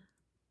it.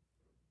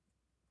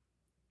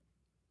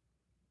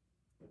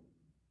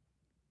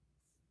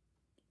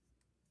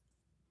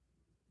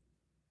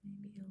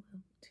 Maybe a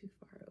little too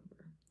far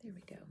over. There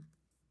we go.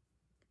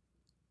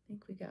 I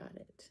think we got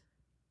it.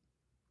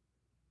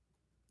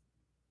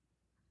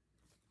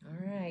 All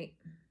right.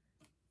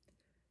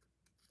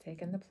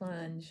 Taking the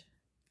plunge.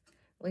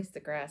 At least the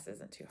grass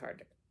isn't too hard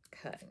to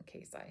cut in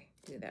case I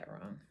do that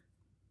wrong.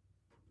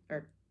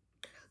 Or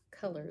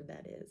color,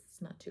 that is.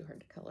 It's not too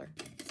hard to color.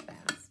 It's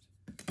fast.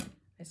 I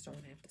just don't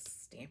want to have to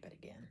stamp it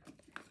again.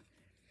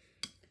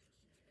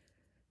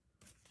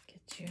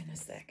 Get you in a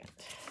second.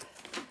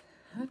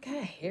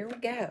 Okay, here we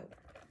go.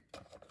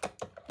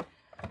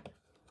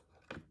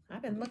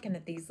 I've been looking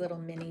at these little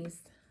minis.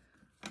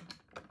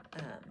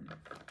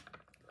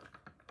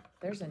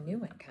 There's a new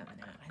one coming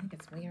out. I think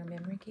it's We Are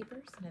Memory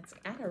Keepers, and it's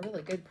at a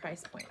really good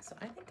price point. So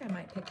I think I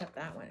might pick up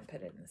that one and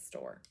put it in the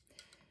store.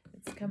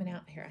 It's coming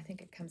out here. I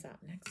think it comes out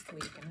next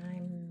week, and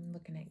I'm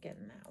looking at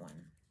getting that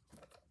one.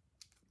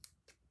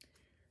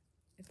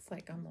 It's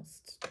like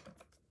almost,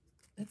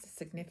 it's a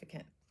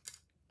significant,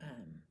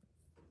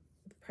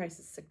 the price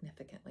is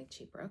significantly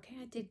cheaper. Okay,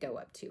 I did go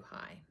up too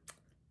high.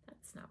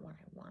 That's not what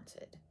I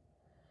wanted.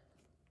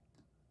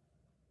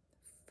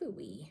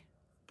 Phooey.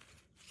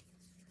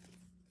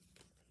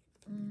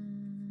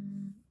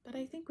 But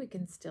I think we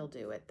can still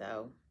do it,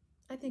 though.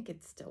 I think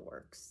it still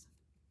works.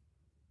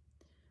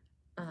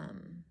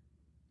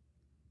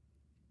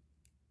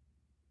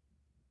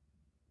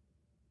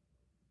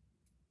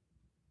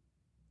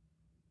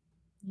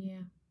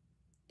 Yeah,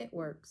 it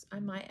works. I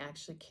might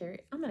actually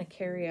I'm going to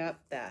carry up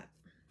that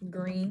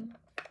green.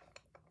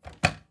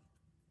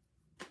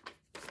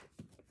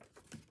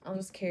 I'll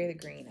just carry the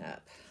green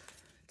up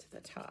to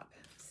the top.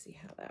 See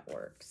how that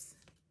works.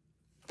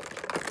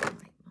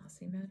 Like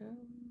Mossy Meadow,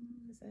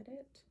 is that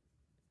it?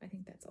 I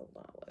think that's Old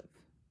Olive.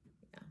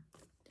 Yeah.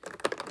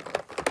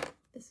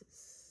 This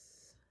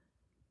is...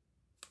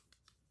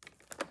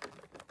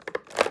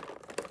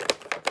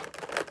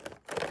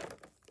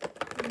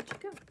 Where'd you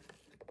go?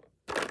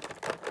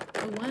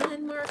 The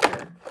one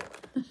marker.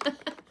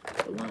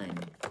 The one.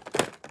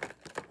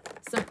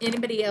 So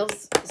anybody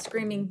else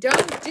screaming,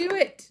 don't do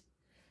it!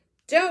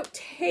 Don't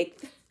take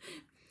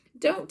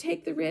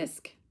the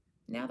risk.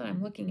 Now that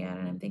I'm looking at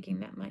it, I'm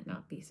thinking that might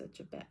not be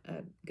such a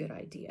good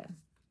idea.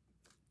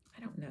 I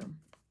don't know.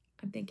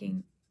 I'm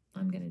thinking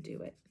I'm going to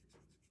do it.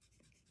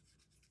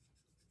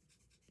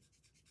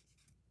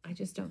 I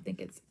just don't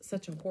think it's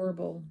such a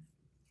horrible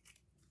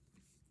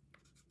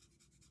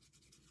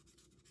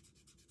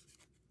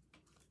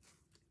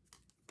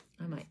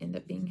end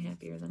up being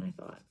happier than I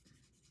thought.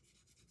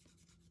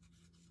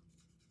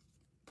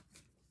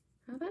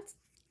 Oh, that's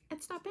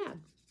not bad.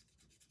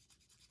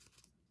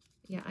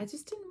 Yeah, I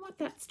just didn't want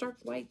that stark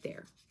white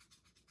there.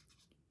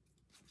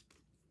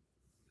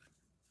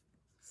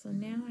 So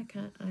now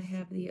I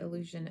have the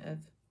illusion of,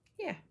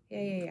 yeah.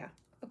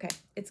 Okay,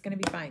 it's gonna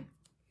be fine.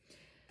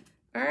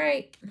 All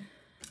right,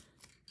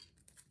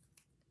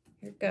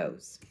 here it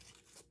goes.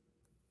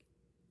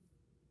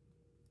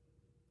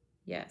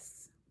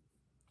 Yes.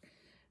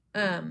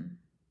 Okay,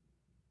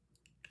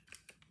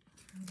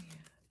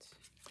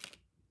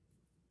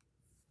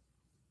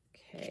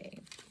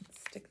 let's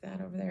stick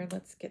that over there.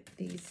 Let's get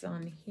these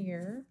on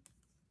here.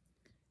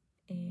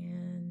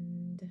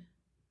 And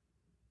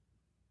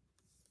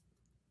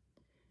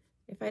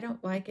if I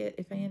don't like it,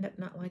 if I end up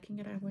not liking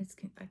it, I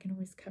can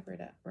always cover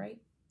it up, right?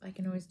 I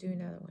can always do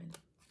another one.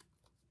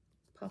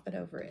 Pop it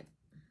over it.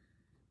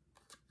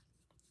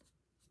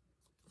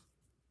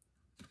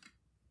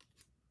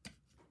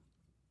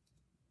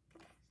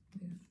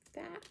 Move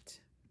that.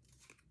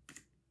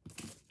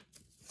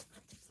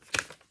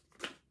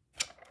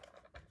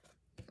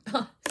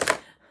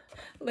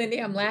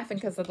 Lindy, I'm laughing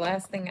because the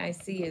last thing I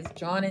see is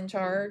John in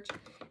charge.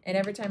 And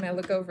every time I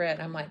look over it,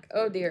 I'm like,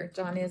 oh dear,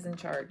 John is in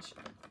charge.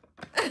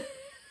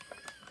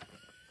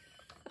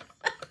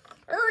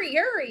 Hurry,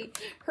 hurry,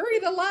 hurry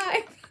the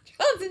live.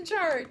 John's in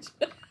charge.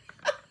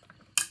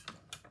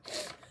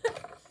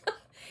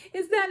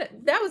 Is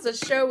that was a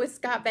show with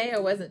Scott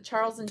Baio, wasn't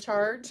Charles in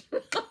Charge?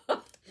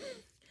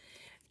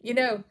 You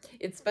know,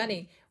 it's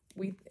funny.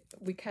 We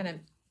kind of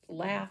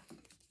laugh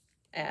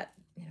at,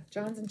 you know,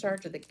 John's in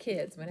charge of the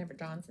kids. Whenever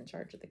John's in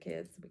charge of the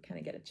kids, we kind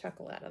of get a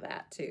chuckle out of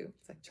that too.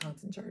 It's like,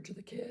 John's in charge of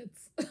the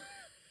kids.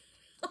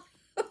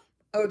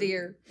 Oh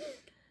dear.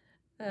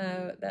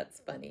 That's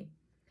funny.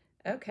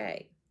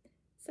 Okay.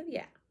 So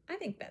yeah, I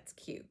think that's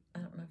cute. I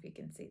don't know if you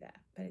can see that,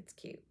 but it's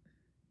cute.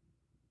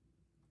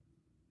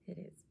 It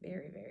is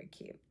very, very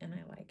cute, and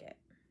I like it.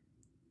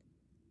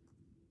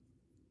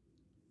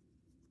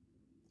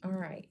 All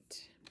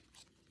right.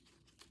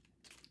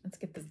 Let's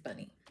get this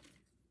bunny.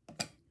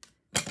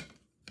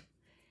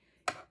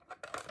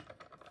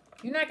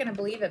 You're not going to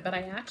believe it, but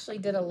I actually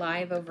did a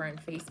live over on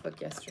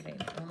Facebook yesterday.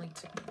 It only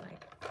took me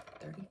like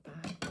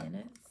 35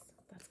 minutes.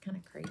 That's kind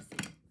of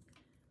crazy.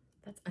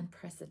 That's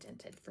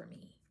unprecedented for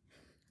me.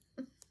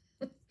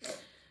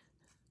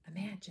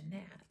 Imagine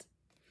that.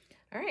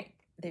 All right,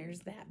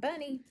 there's that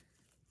bunny.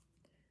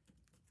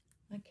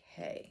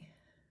 Okay.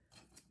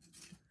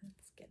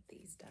 Let's get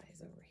these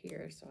dies over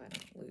here so I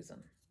don't lose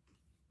them.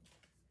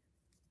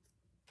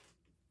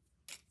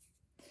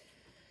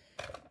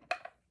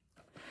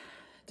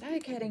 Die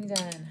cutting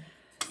done.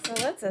 So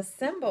let's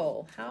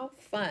assemble. How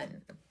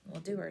fun.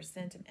 We'll do our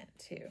sentiment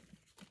too.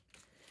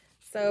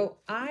 So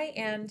I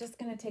am just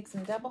going to take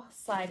some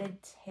double-sided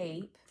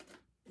tape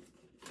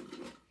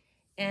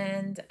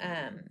and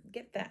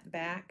get that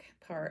back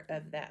part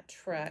of that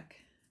truck.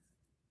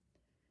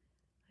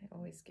 I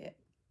always get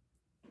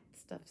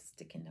stuff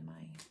sticking to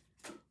my...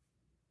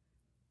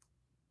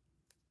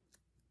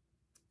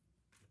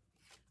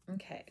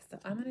 Okay, so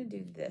I'm going to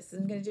do this.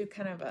 I'm going to do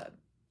kind of a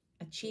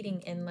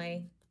cheating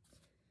inlay.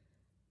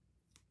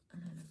 I'm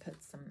going to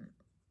put some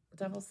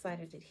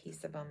double-sided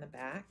adhesive on the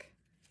back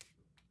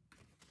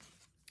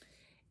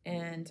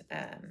and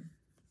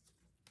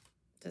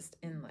just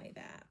inlay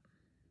that.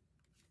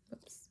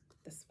 Oops,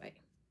 this way.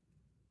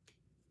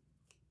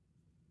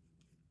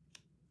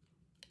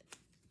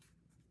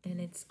 And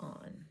it's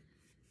on.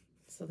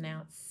 So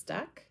now it's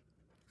stuck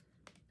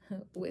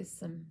with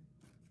some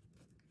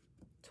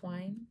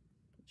twine,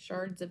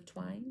 shards of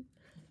twine.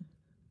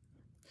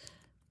 Let's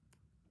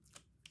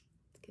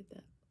get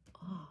that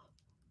off.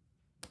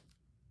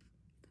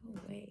 Go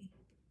away.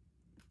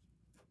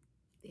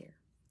 There.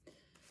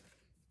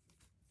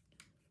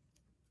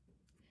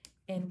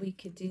 And we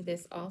could do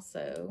this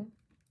also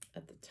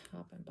at the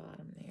top and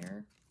bottom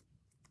there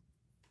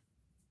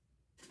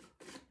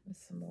with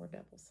some more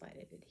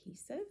double-sided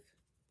adhesive.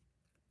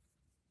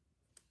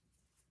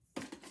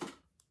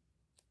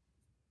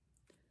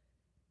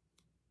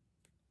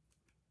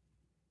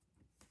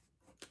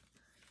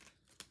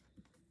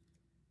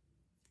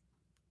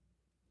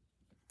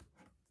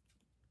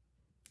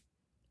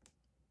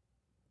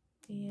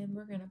 And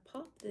we're going to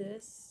pop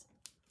this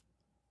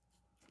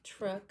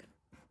truck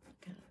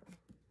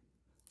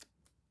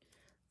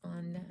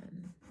on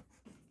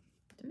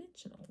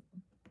dimensional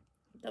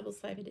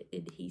double-sided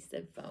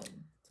adhesive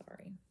foam.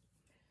 Sorry.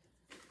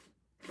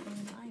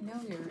 And I know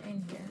you're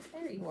in here.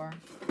 There you are.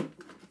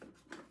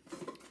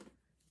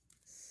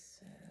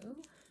 So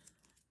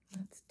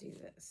let's do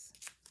this.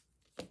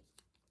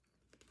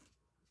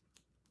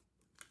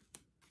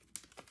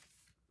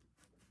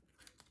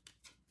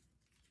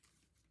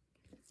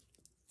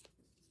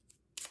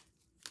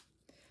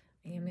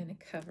 I am going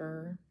to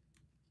cover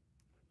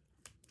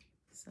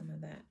some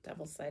of that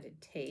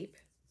double-sided tape.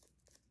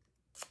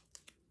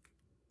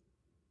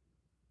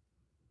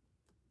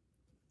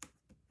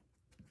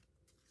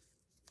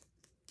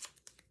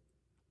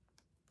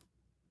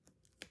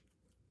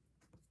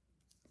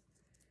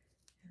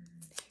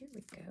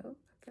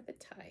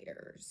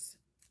 tires.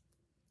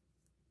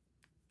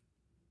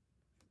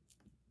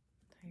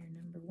 Tire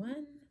number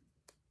 1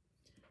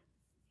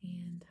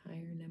 and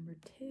tire number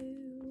 2.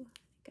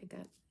 I think I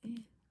got,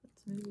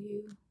 let's move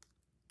you.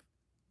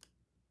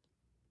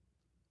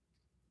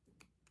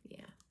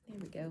 Yeah, there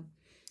we go.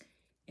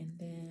 And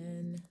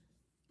then,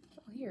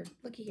 oh, here,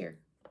 looky here.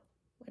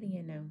 What do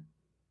you know?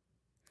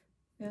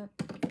 No,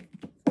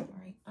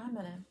 sorry, I'm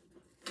gonna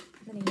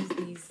use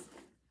these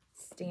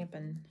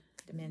Stampin'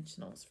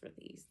 Dimensionals for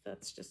these.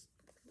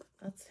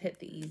 Let's hit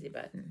the easy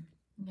button.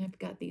 And I've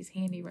got these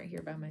handy right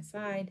here by my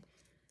side.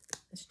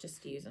 Let's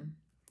just use them.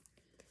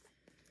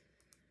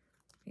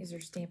 These are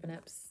Stampin'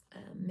 Up's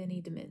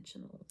mini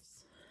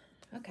dimensionals.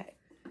 Okay.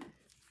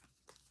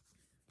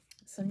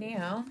 So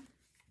now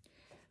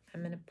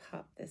I'm going to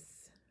pop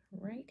this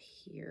right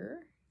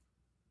here.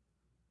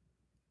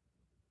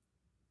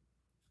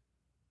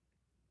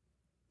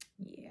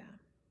 Yeah.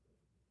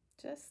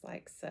 Just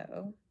like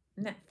so.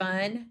 Isn't that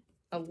fun?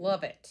 I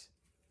love it.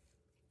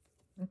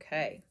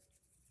 Okay.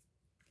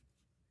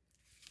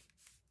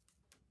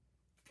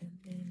 And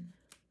then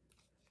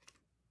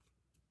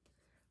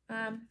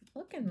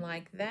looking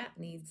like that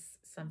needs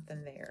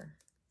something there.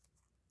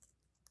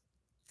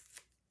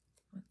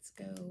 Let's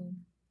go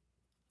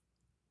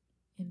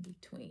in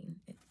between.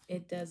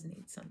 It does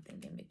need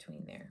something in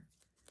between there.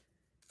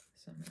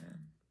 So I'm gonna,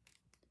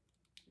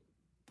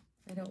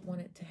 I don't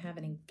want it to have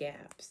any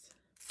gaps.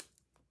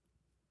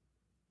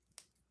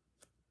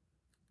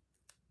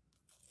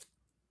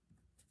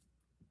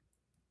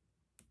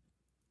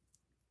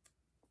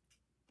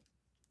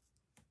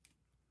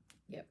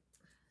 Yep.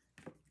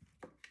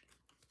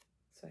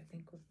 So I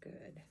think we're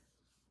good.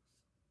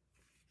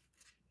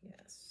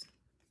 Yes.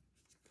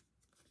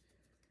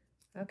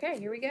 Okay,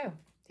 here we go.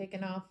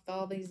 Taking off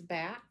all these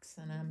backs,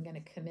 and I'm going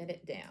to commit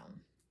it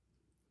down.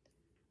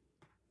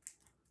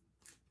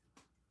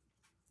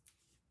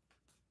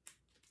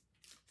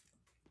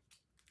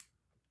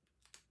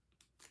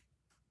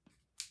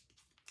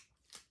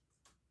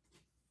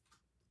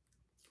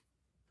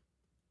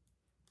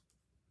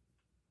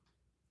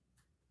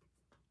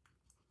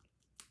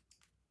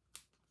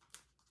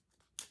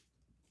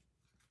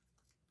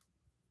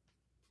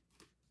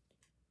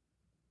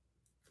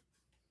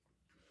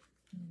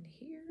 And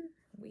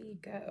here we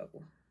go.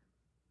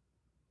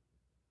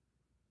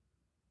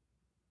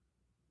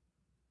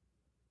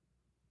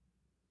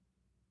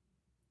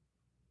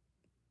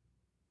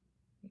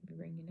 Maybe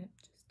bringing it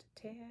just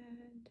a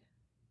tad.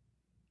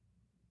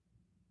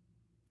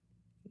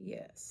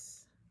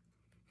 Yes.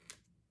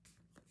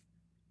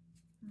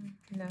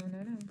 No,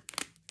 no, no.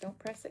 Don't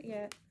press it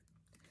yet.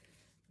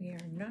 We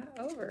are not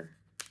over.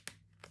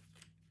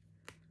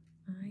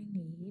 I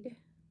need,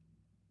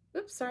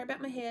 oops, sorry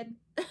about my head.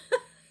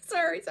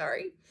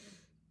 Sorry.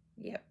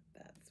 Yep,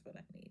 that's what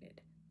I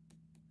needed.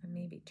 I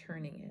may be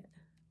turning it.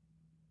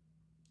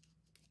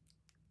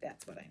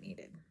 That's what I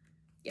needed.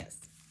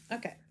 Yes.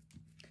 Okay.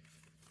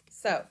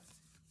 So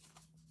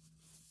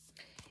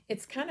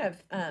it's kind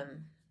of, I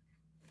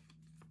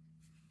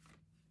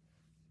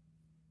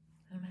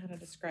don't know how to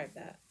describe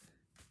that.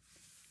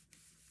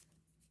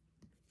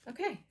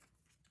 Okay.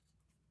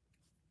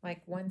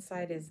 Like one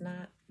side is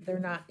not,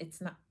 it's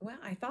not, well,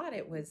 I thought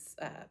it was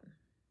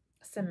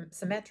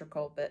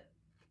symmetrical, but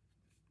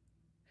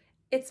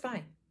it's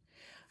fine.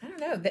 I don't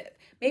know, that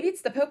maybe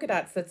it's the polka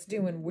dots that's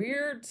doing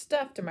weird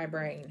stuff to my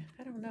brain.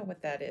 I don't know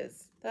what that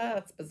is.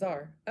 That's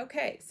bizarre.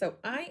 Okay, so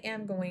I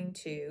am going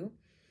to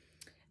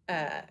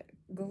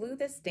glue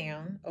this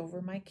down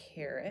over my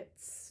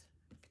carrots.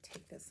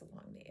 Take this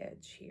along the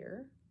edge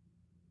here,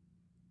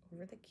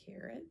 over the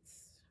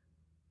carrots.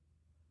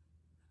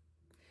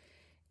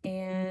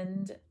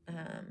 And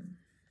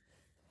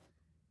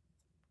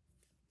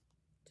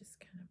just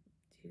kind of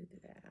do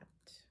that,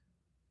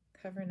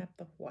 covering up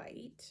the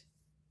white.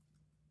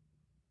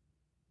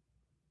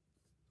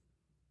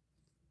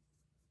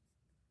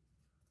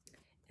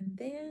 And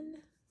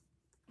then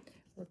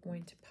we're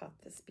going to pop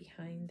this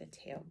behind the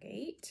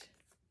tailgate,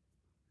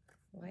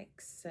 like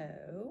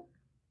so,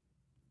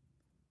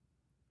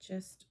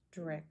 just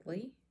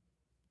directly.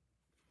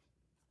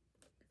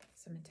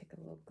 So I'm going to take a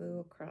little glue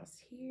across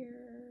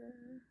here.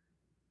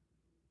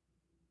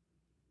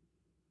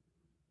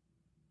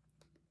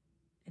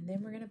 And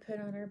then we're going to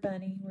put on our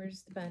bunny.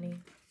 Where's the bunny?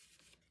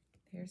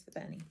 There's the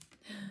bunny.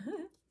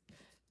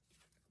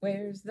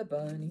 Where's the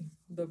bunny?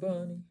 The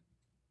bunny.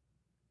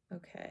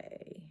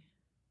 Okay.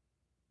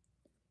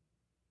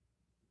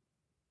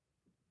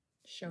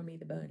 Show me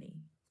the bunny.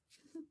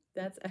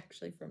 That's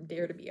actually from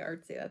Dare to Be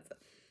Artsy. That's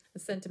a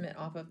sentiment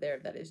off of there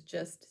that is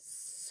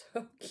just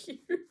so cute.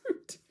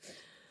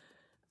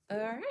 All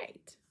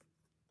right.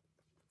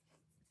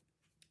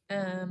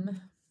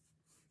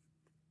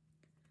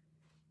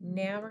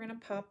 Now we're going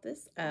to pop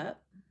this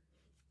up,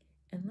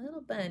 and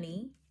little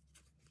bunny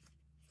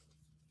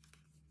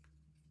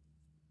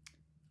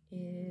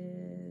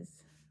is,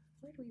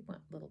 where do we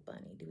want little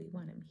bunny? Do we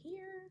want him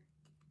here?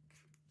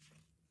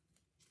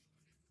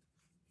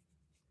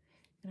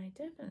 And I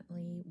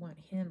definitely want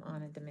him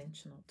on a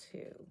dimensional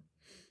too.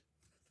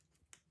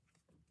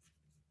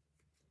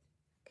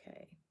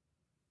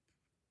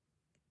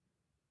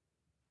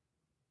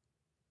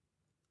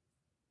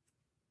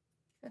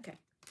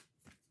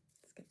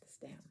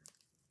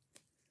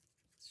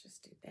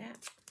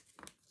 that.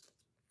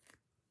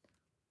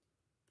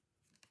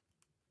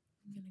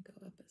 I'm going to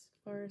go up as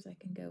far as I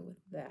can go with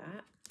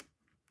that.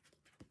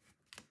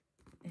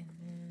 And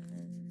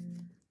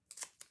then,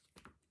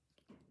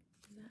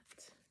 is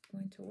that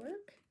going to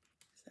work?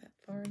 Is that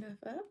far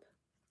enough up?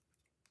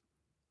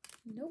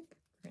 Nope,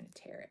 we're going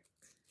to tear it.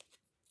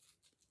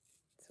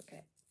 It's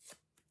okay.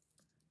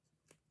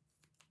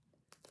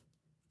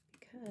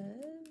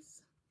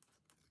 Because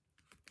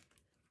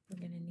we're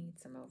going to need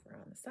some over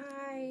on the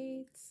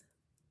sides.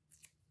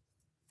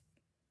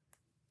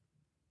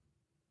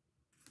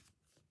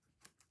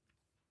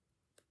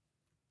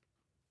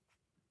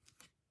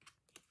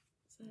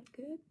 Is that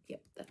good?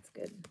 Yep, that's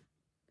good.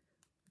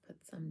 Put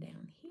some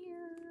down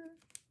here.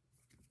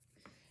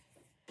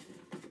 And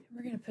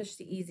we're going to push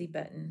the easy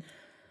button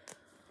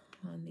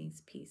on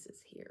these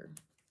pieces here.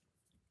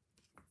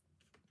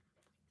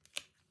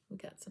 We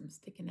got some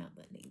sticking out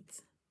that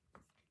needs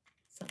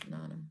something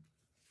on them.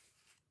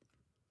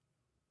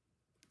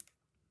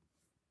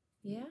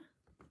 Yeah?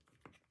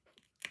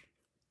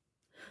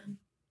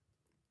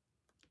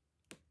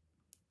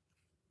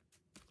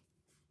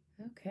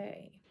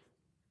 Okay.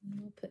 And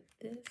we'll put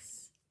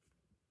this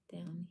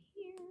down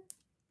here.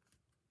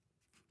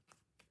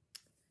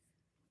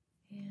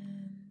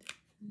 And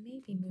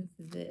maybe move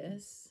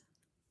this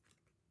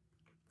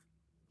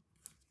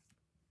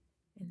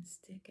and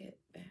stick it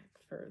back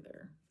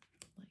further,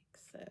 like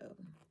so.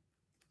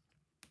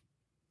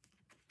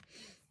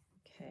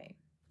 Okay.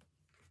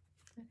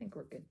 I think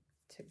we're good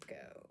to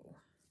go.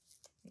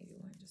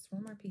 Maybe just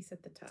one more piece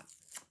at the top.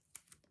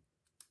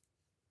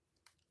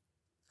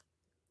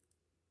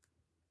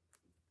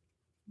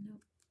 Nope,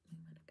 we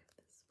want to go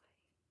this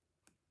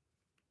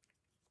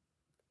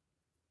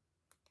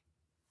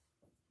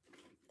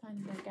way. Time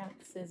to break out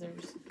the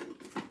scissors.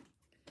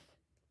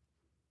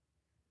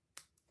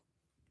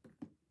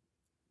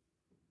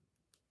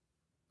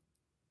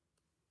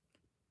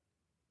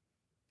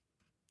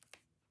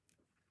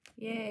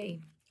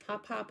 Yay,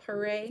 hop, hop,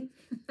 hooray.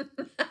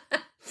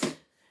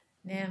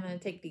 Now I'm going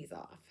to take these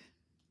off.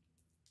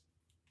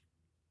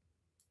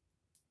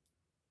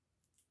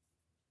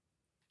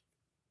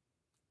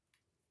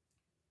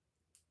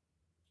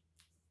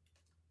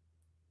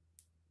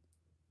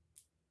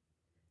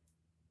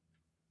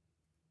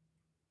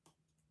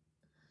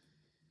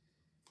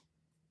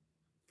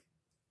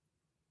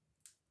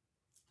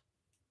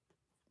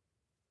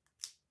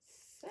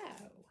 So,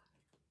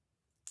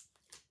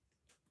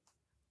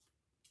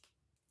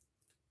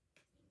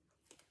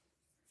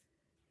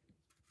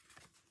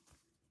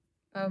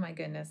 oh my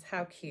goodness,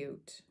 how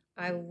cute.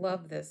 I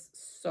love this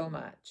so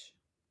much.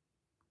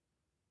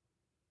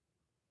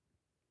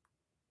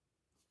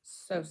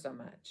 So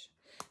much.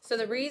 So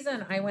the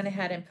reason I went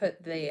ahead and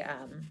put the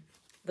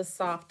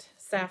soft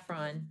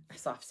saffron,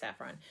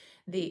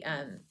 the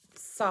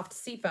soft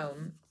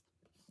seafoam,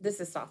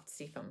 this is soft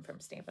seafoam from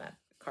Stampin' Up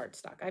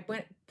cardstock. I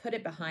put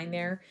it behind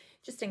there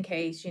just in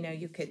case, you know,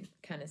 you could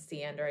kind of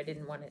see under. I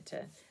didn't want it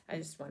to, I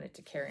just wanted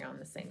to carry on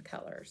the same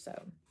color. So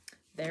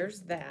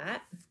there's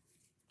that.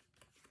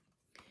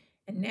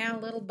 And now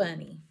little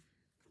bunny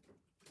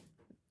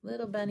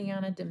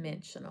on a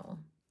dimensional.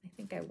 I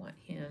think I want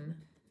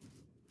him.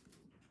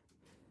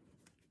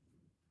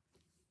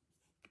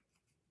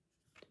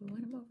 Do I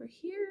want him over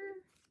here?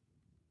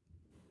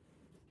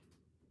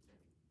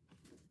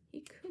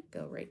 He could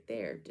go right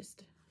there,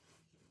 just,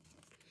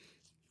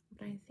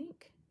 but I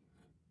think.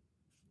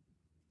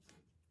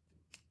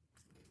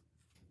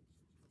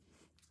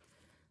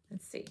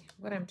 Let's see,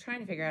 what I'm trying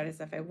to figure out is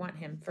if I want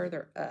him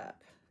further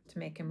up to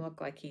make him look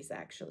like he's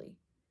actually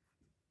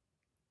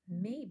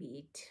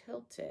maybe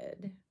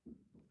tilted.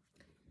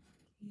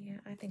 Yeah,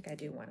 I think I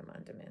do want him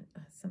on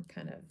some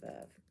kind of,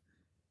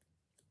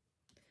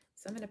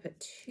 so I'm going to put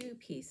two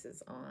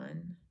pieces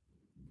on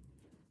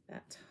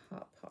that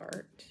top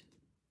part.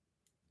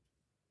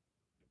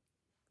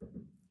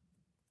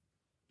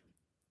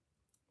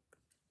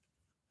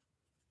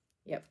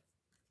 Yep.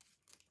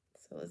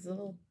 So his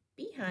little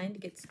behind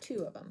gets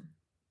two of them.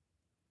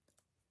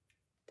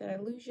 Did I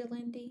lose you,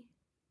 Lindy?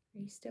 Are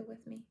you still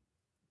with me?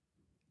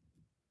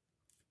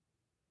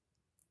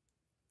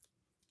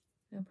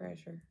 No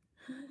pressure.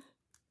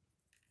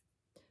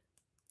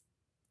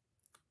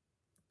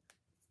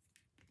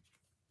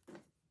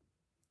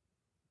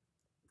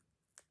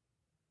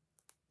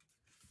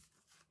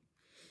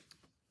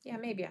 Yeah,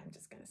 maybe I'm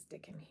just going to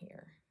stick him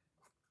here.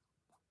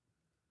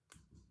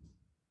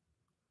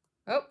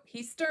 Oh,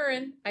 he's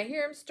stirring. I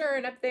hear him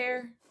stirring up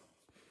there.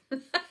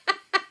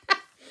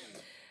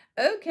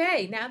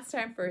 Okay, now it's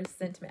time for a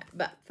sentiment.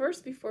 But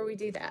first, before we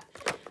do that,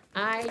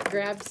 I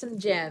grabbed some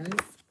gems,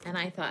 and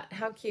I thought,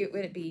 how cute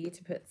would it be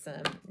to put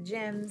some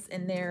gems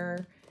in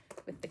there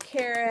with the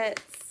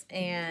carrots?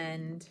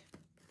 And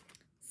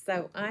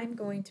so I'm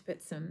going to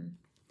put some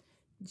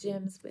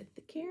gems with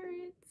the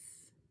carrots.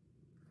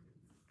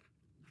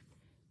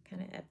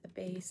 Kind of at the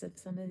base of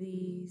some of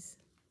these.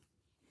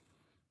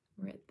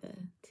 We're at the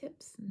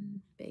tips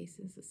and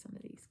bases of some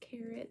of these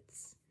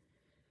carrots.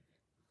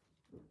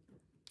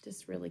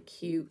 Just really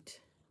cute.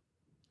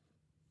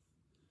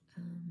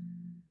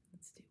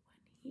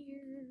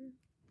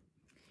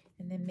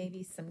 And then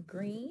maybe some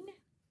green,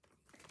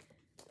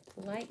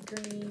 light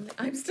green.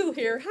 I'm still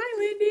here. Hi,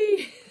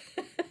 Lindy.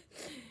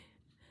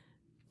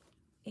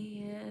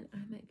 And I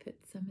might put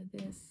some of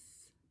this,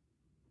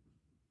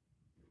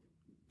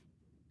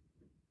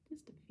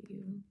 just a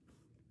few,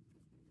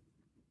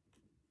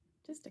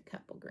 just a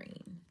couple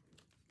green.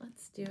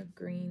 Let's do a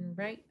green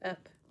right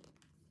up.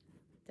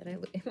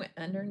 It went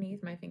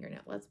underneath my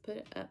fingernail. Let's put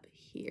it up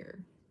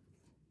here.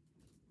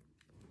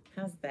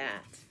 How's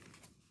that?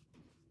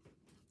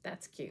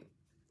 That's cute.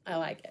 I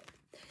like it.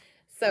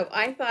 So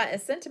I thought a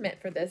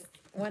sentiment for this,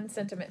 one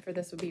sentiment for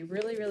this would be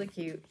really, really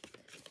cute.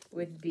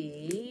 Would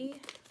be,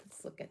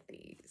 let's look at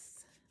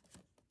these.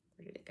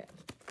 Where did it go?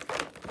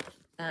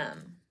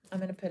 I'm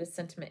going to put a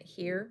sentiment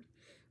here.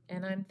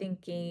 And I'm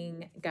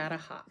thinking Gotta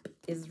Hop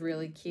is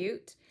really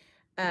cute.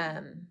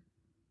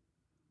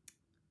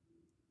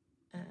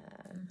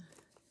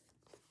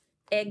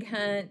 Egg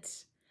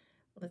Hunt.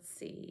 Let's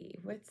see.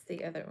 What's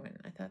the other one?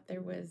 I thought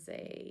there was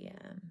a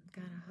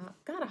Gotta Hop.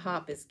 Gotta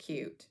Hop is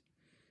cute.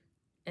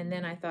 And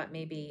then I thought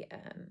maybe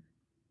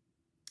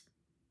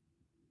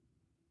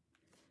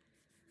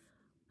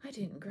I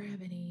didn't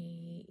grab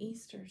any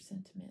Easter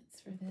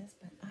sentiments for this,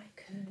 but I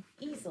could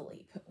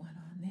easily put one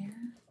on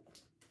there.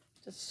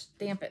 Just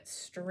stamp it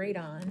straight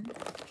on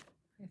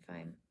if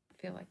I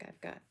feel like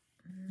I've got,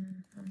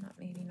 I'm not,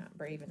 maybe not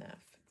brave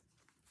enough.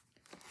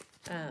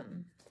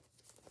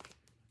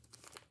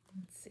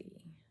 Let's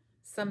see.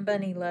 Some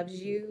Bunny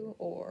Loves You,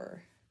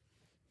 or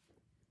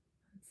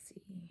let's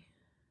see.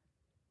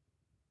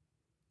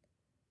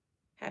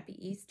 Happy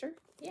Easter.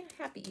 Yeah,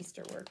 Happy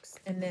Easter works.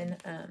 And then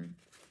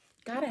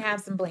gotta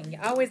have some bling. You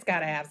always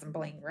gotta have some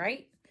bling,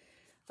 right?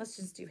 Let's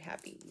just do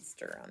Happy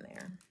Easter on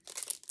there.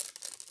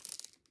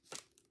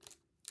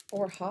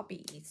 Or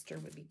Hoppy Easter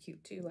would be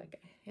cute too, like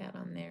I had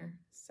on there.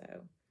 So,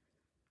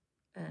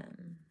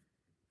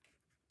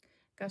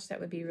 gosh,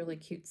 that would be really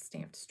cute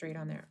stamped straight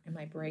on there. Am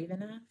I brave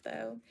enough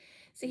though?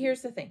 See,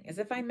 here's the thing, is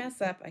if I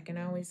mess up, I can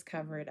always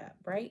cover it up,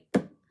 right?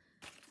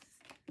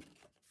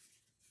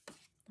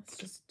 Let's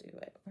just do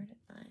it. Where did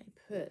I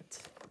put?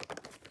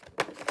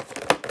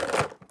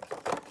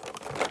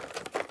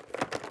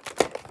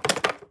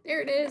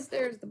 There it is.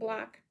 There's the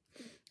block.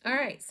 All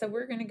right, so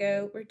we're gonna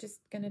go, we're just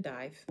gonna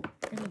dive.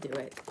 We're gonna do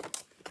it.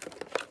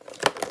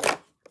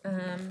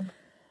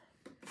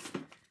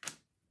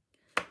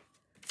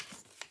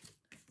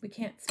 We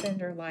can't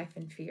spend our life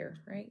in fear,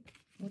 right?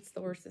 What's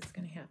the worst that's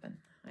gonna happen?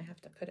 I have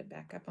to put it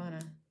back up on a,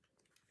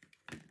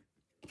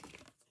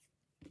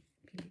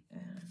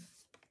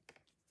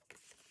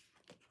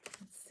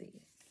 let's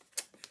see.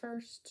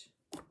 First,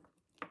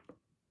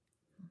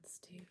 let's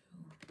do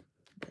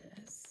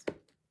this.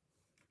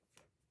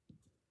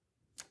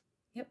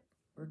 Yep,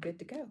 we're good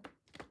to go.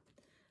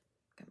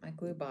 Got my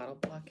glue bottle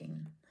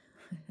blocking.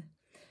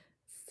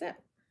 So,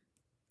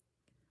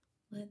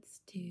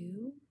 let's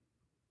do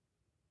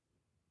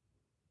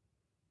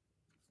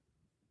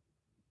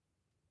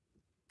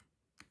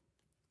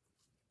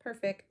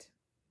perfect.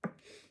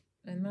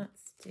 And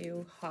let's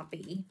do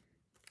Hoppy.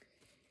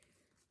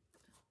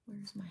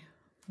 Where's my,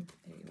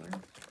 there you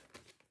are.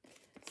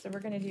 So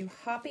we're going to do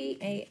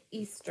Hoppy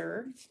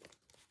Easter.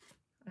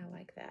 I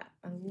like that.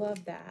 I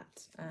love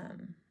that.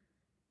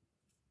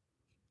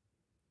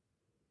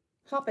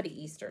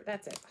 Hoppity Easter.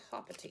 That's it.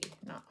 Hoppity,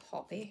 not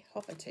hoppy.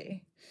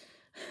 Hoppity.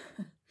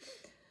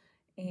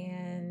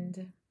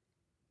 And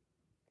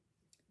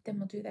then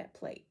we'll do that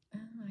plate. Oh,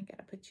 I got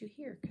to put you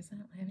here because I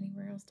don't have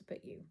anywhere else to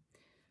put you.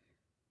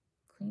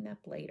 Clean up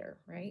later,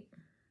 right?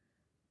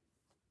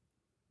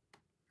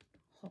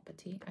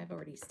 Hoppity. I've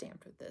already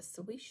stamped with this,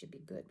 so we should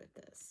be good with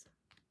this.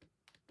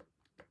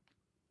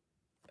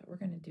 But we're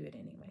going to do it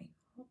anyway.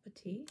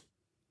 Hoppity.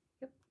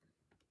 Yep.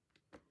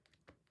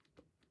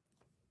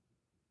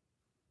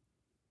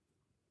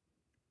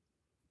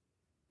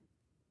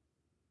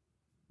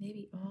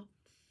 Maybe off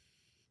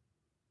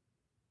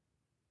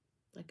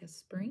like a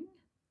spring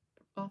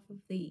off of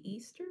the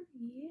Easter.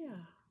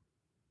 Yeah.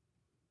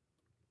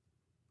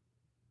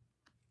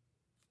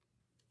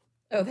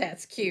 Oh,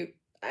 that's cute.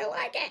 I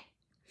like it.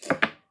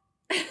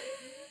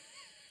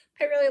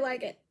 I really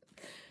like it.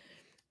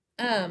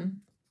 And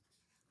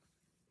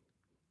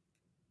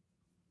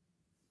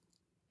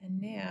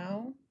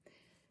now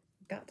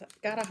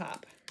gotta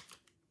hop.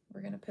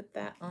 We're gonna put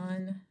that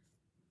on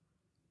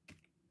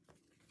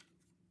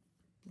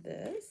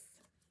this,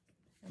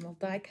 and we'll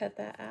die cut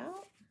that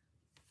out.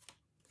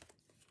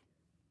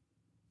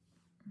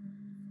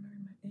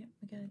 Yep,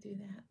 we gotta do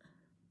that.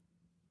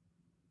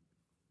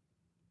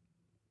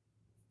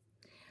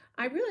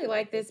 I really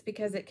like this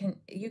because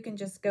you can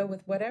just go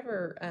with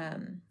whatever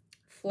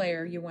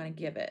flair you want to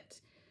give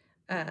it.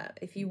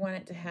 If you want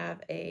it to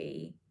have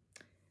a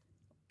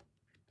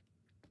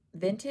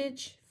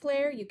vintage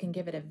flair, you can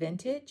give it a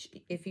vintage.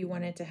 If you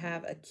want it to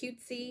have a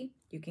cutesy,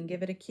 you can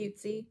give it a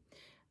cutesy.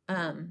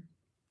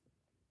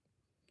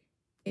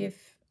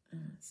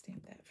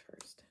 Stamp that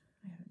first.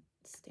 I haven't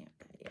stamped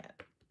that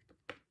yet.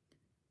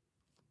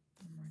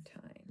 One more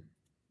time.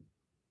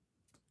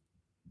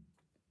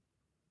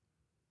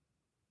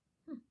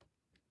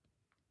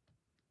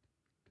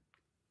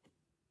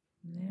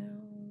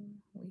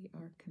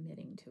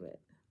 bling to it.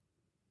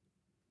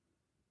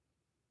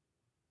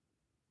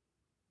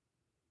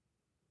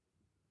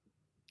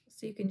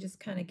 So you can just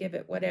kind of give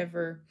it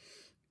whatever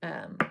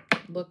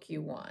look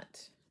you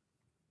want.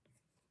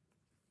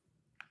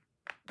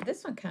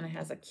 This one kind of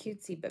has a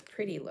cutesy but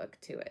pretty look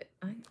to it.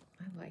 I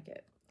like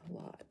it a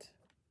lot.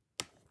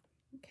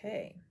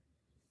 Okay.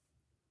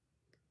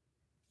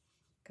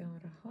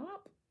 Got a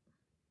hop.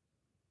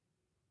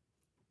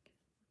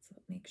 So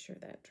make sure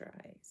that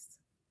dries.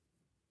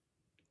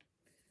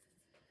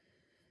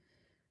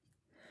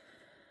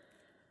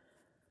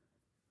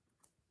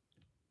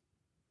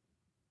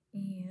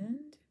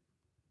 And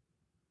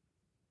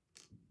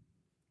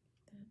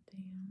that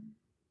down.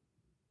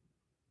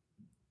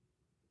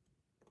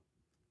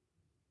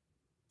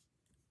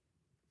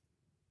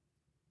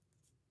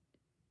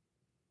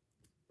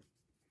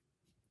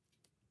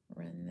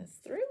 Run this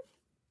through.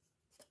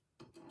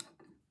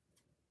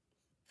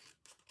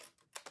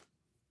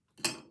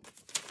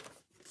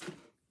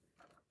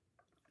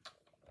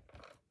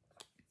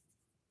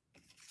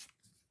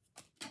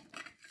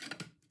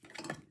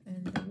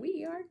 And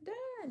we are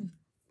done.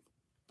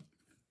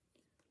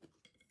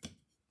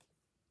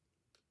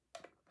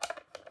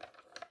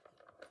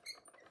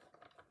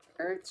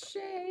 Earth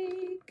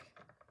shake.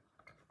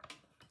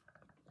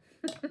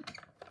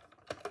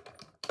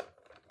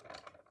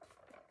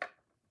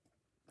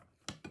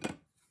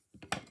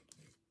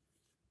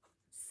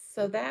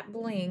 So that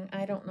bling,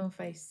 I don't know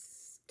if I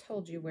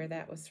told you where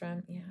that was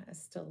from. Yeah,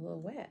 it's still a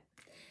little wet.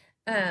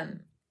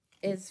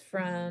 Is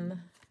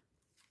from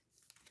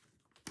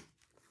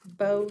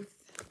both.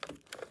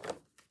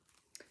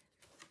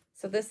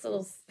 So this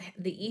little,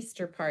 the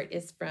Easter part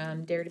is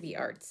from Dare to Be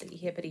Artsy,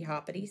 Hippity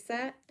Hoppity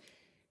set.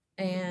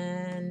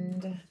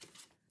 And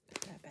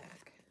put that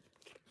back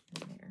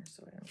in there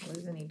so I don't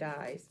lose any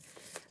dies.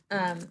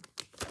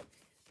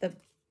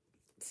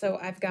 So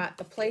I've got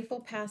the Playful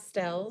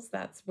Pastels.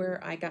 That's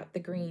where I got the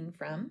green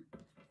from.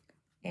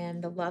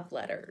 And the Love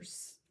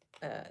Letters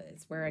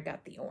is where I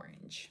got the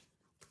orange.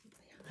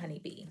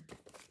 HoneyBee.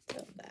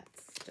 So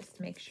that's just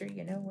to make sure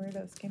you know where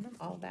those came from.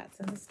 All that's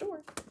in the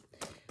store.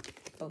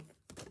 So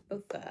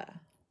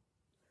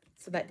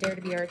that Dare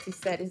to Be Artsy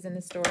set is in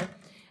the store.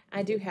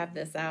 I do have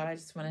this out. I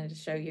just wanted to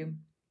show you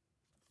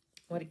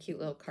what a cute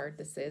little card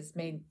this is.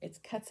 It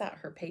cuts out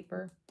her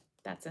paper.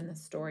 That's in the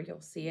store. You'll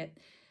see it.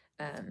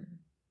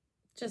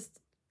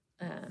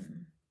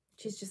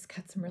 She's just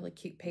cut some really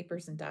cute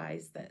papers and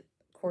dies that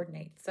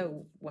coordinate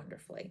so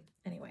wonderfully.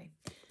 Anyway,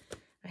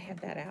 I had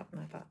that out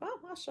and I thought, oh,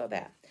 I'll show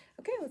that.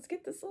 Okay, let's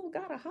get this little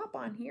gotta hop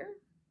on here.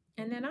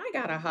 And then I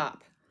gotta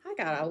hop. I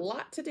got a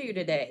lot to do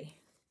today.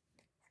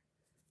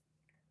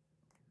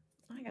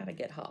 I gotta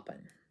get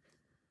hopping.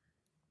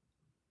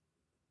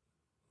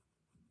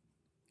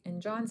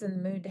 And John's in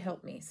the mood to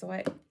help me, so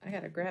I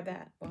gotta grab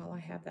that while I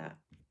have that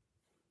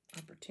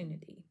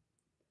opportunity.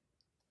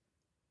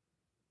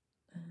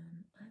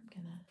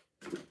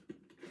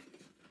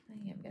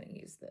 I am gonna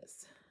use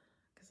this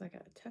because I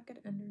gotta tuck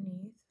it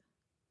underneath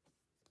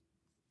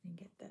and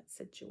get that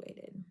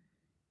situated.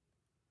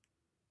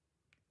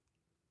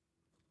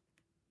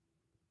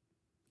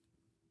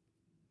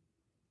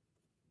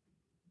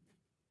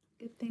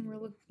 Good thing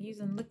we're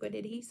using liquid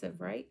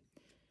adhesive, right?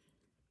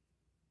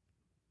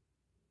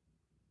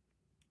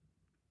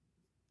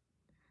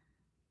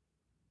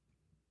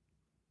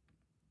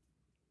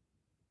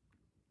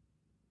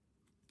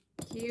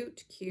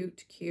 Cute,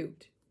 cute,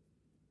 cute.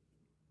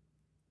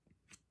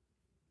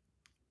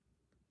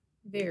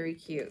 Very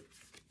cute.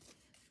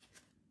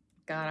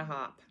 Gotta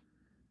hop.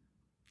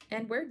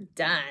 And we're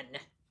done.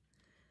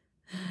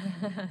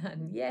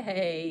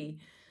 Yay.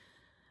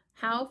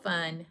 How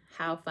fun,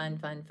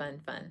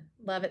 fun.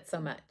 Love it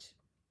so much.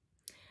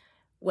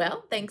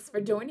 Well, thanks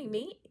for joining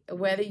me,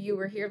 whether you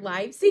were here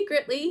live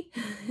secretly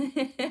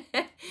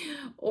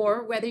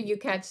or whether you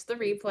catch the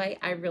replay.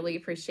 I really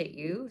appreciate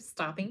you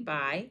stopping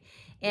by.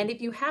 And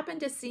if you happen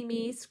to see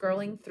me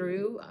scrolling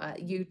through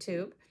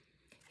YouTube,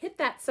 hit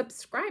that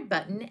subscribe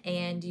button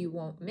and you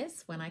won't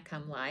miss when I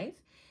come live.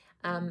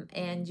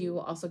 And you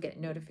will also get a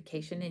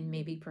notification and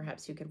maybe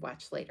perhaps you could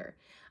watch later.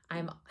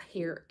 I'm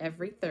here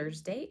every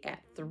Thursday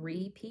at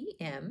 3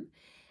 p.m.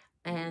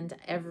 and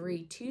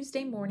every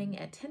Tuesday morning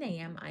at 10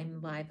 a.m.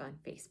 I'm live on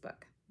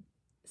Facebook.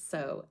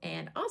 So,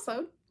 and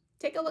also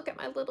take a look at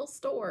my little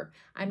store.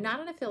 I'm not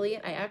an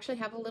affiliate. I actually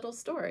have a little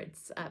store.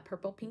 It's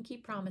Purple Pinky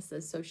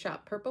Promises. So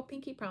shop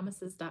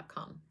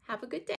purplepinkypromises.com. Have a good day.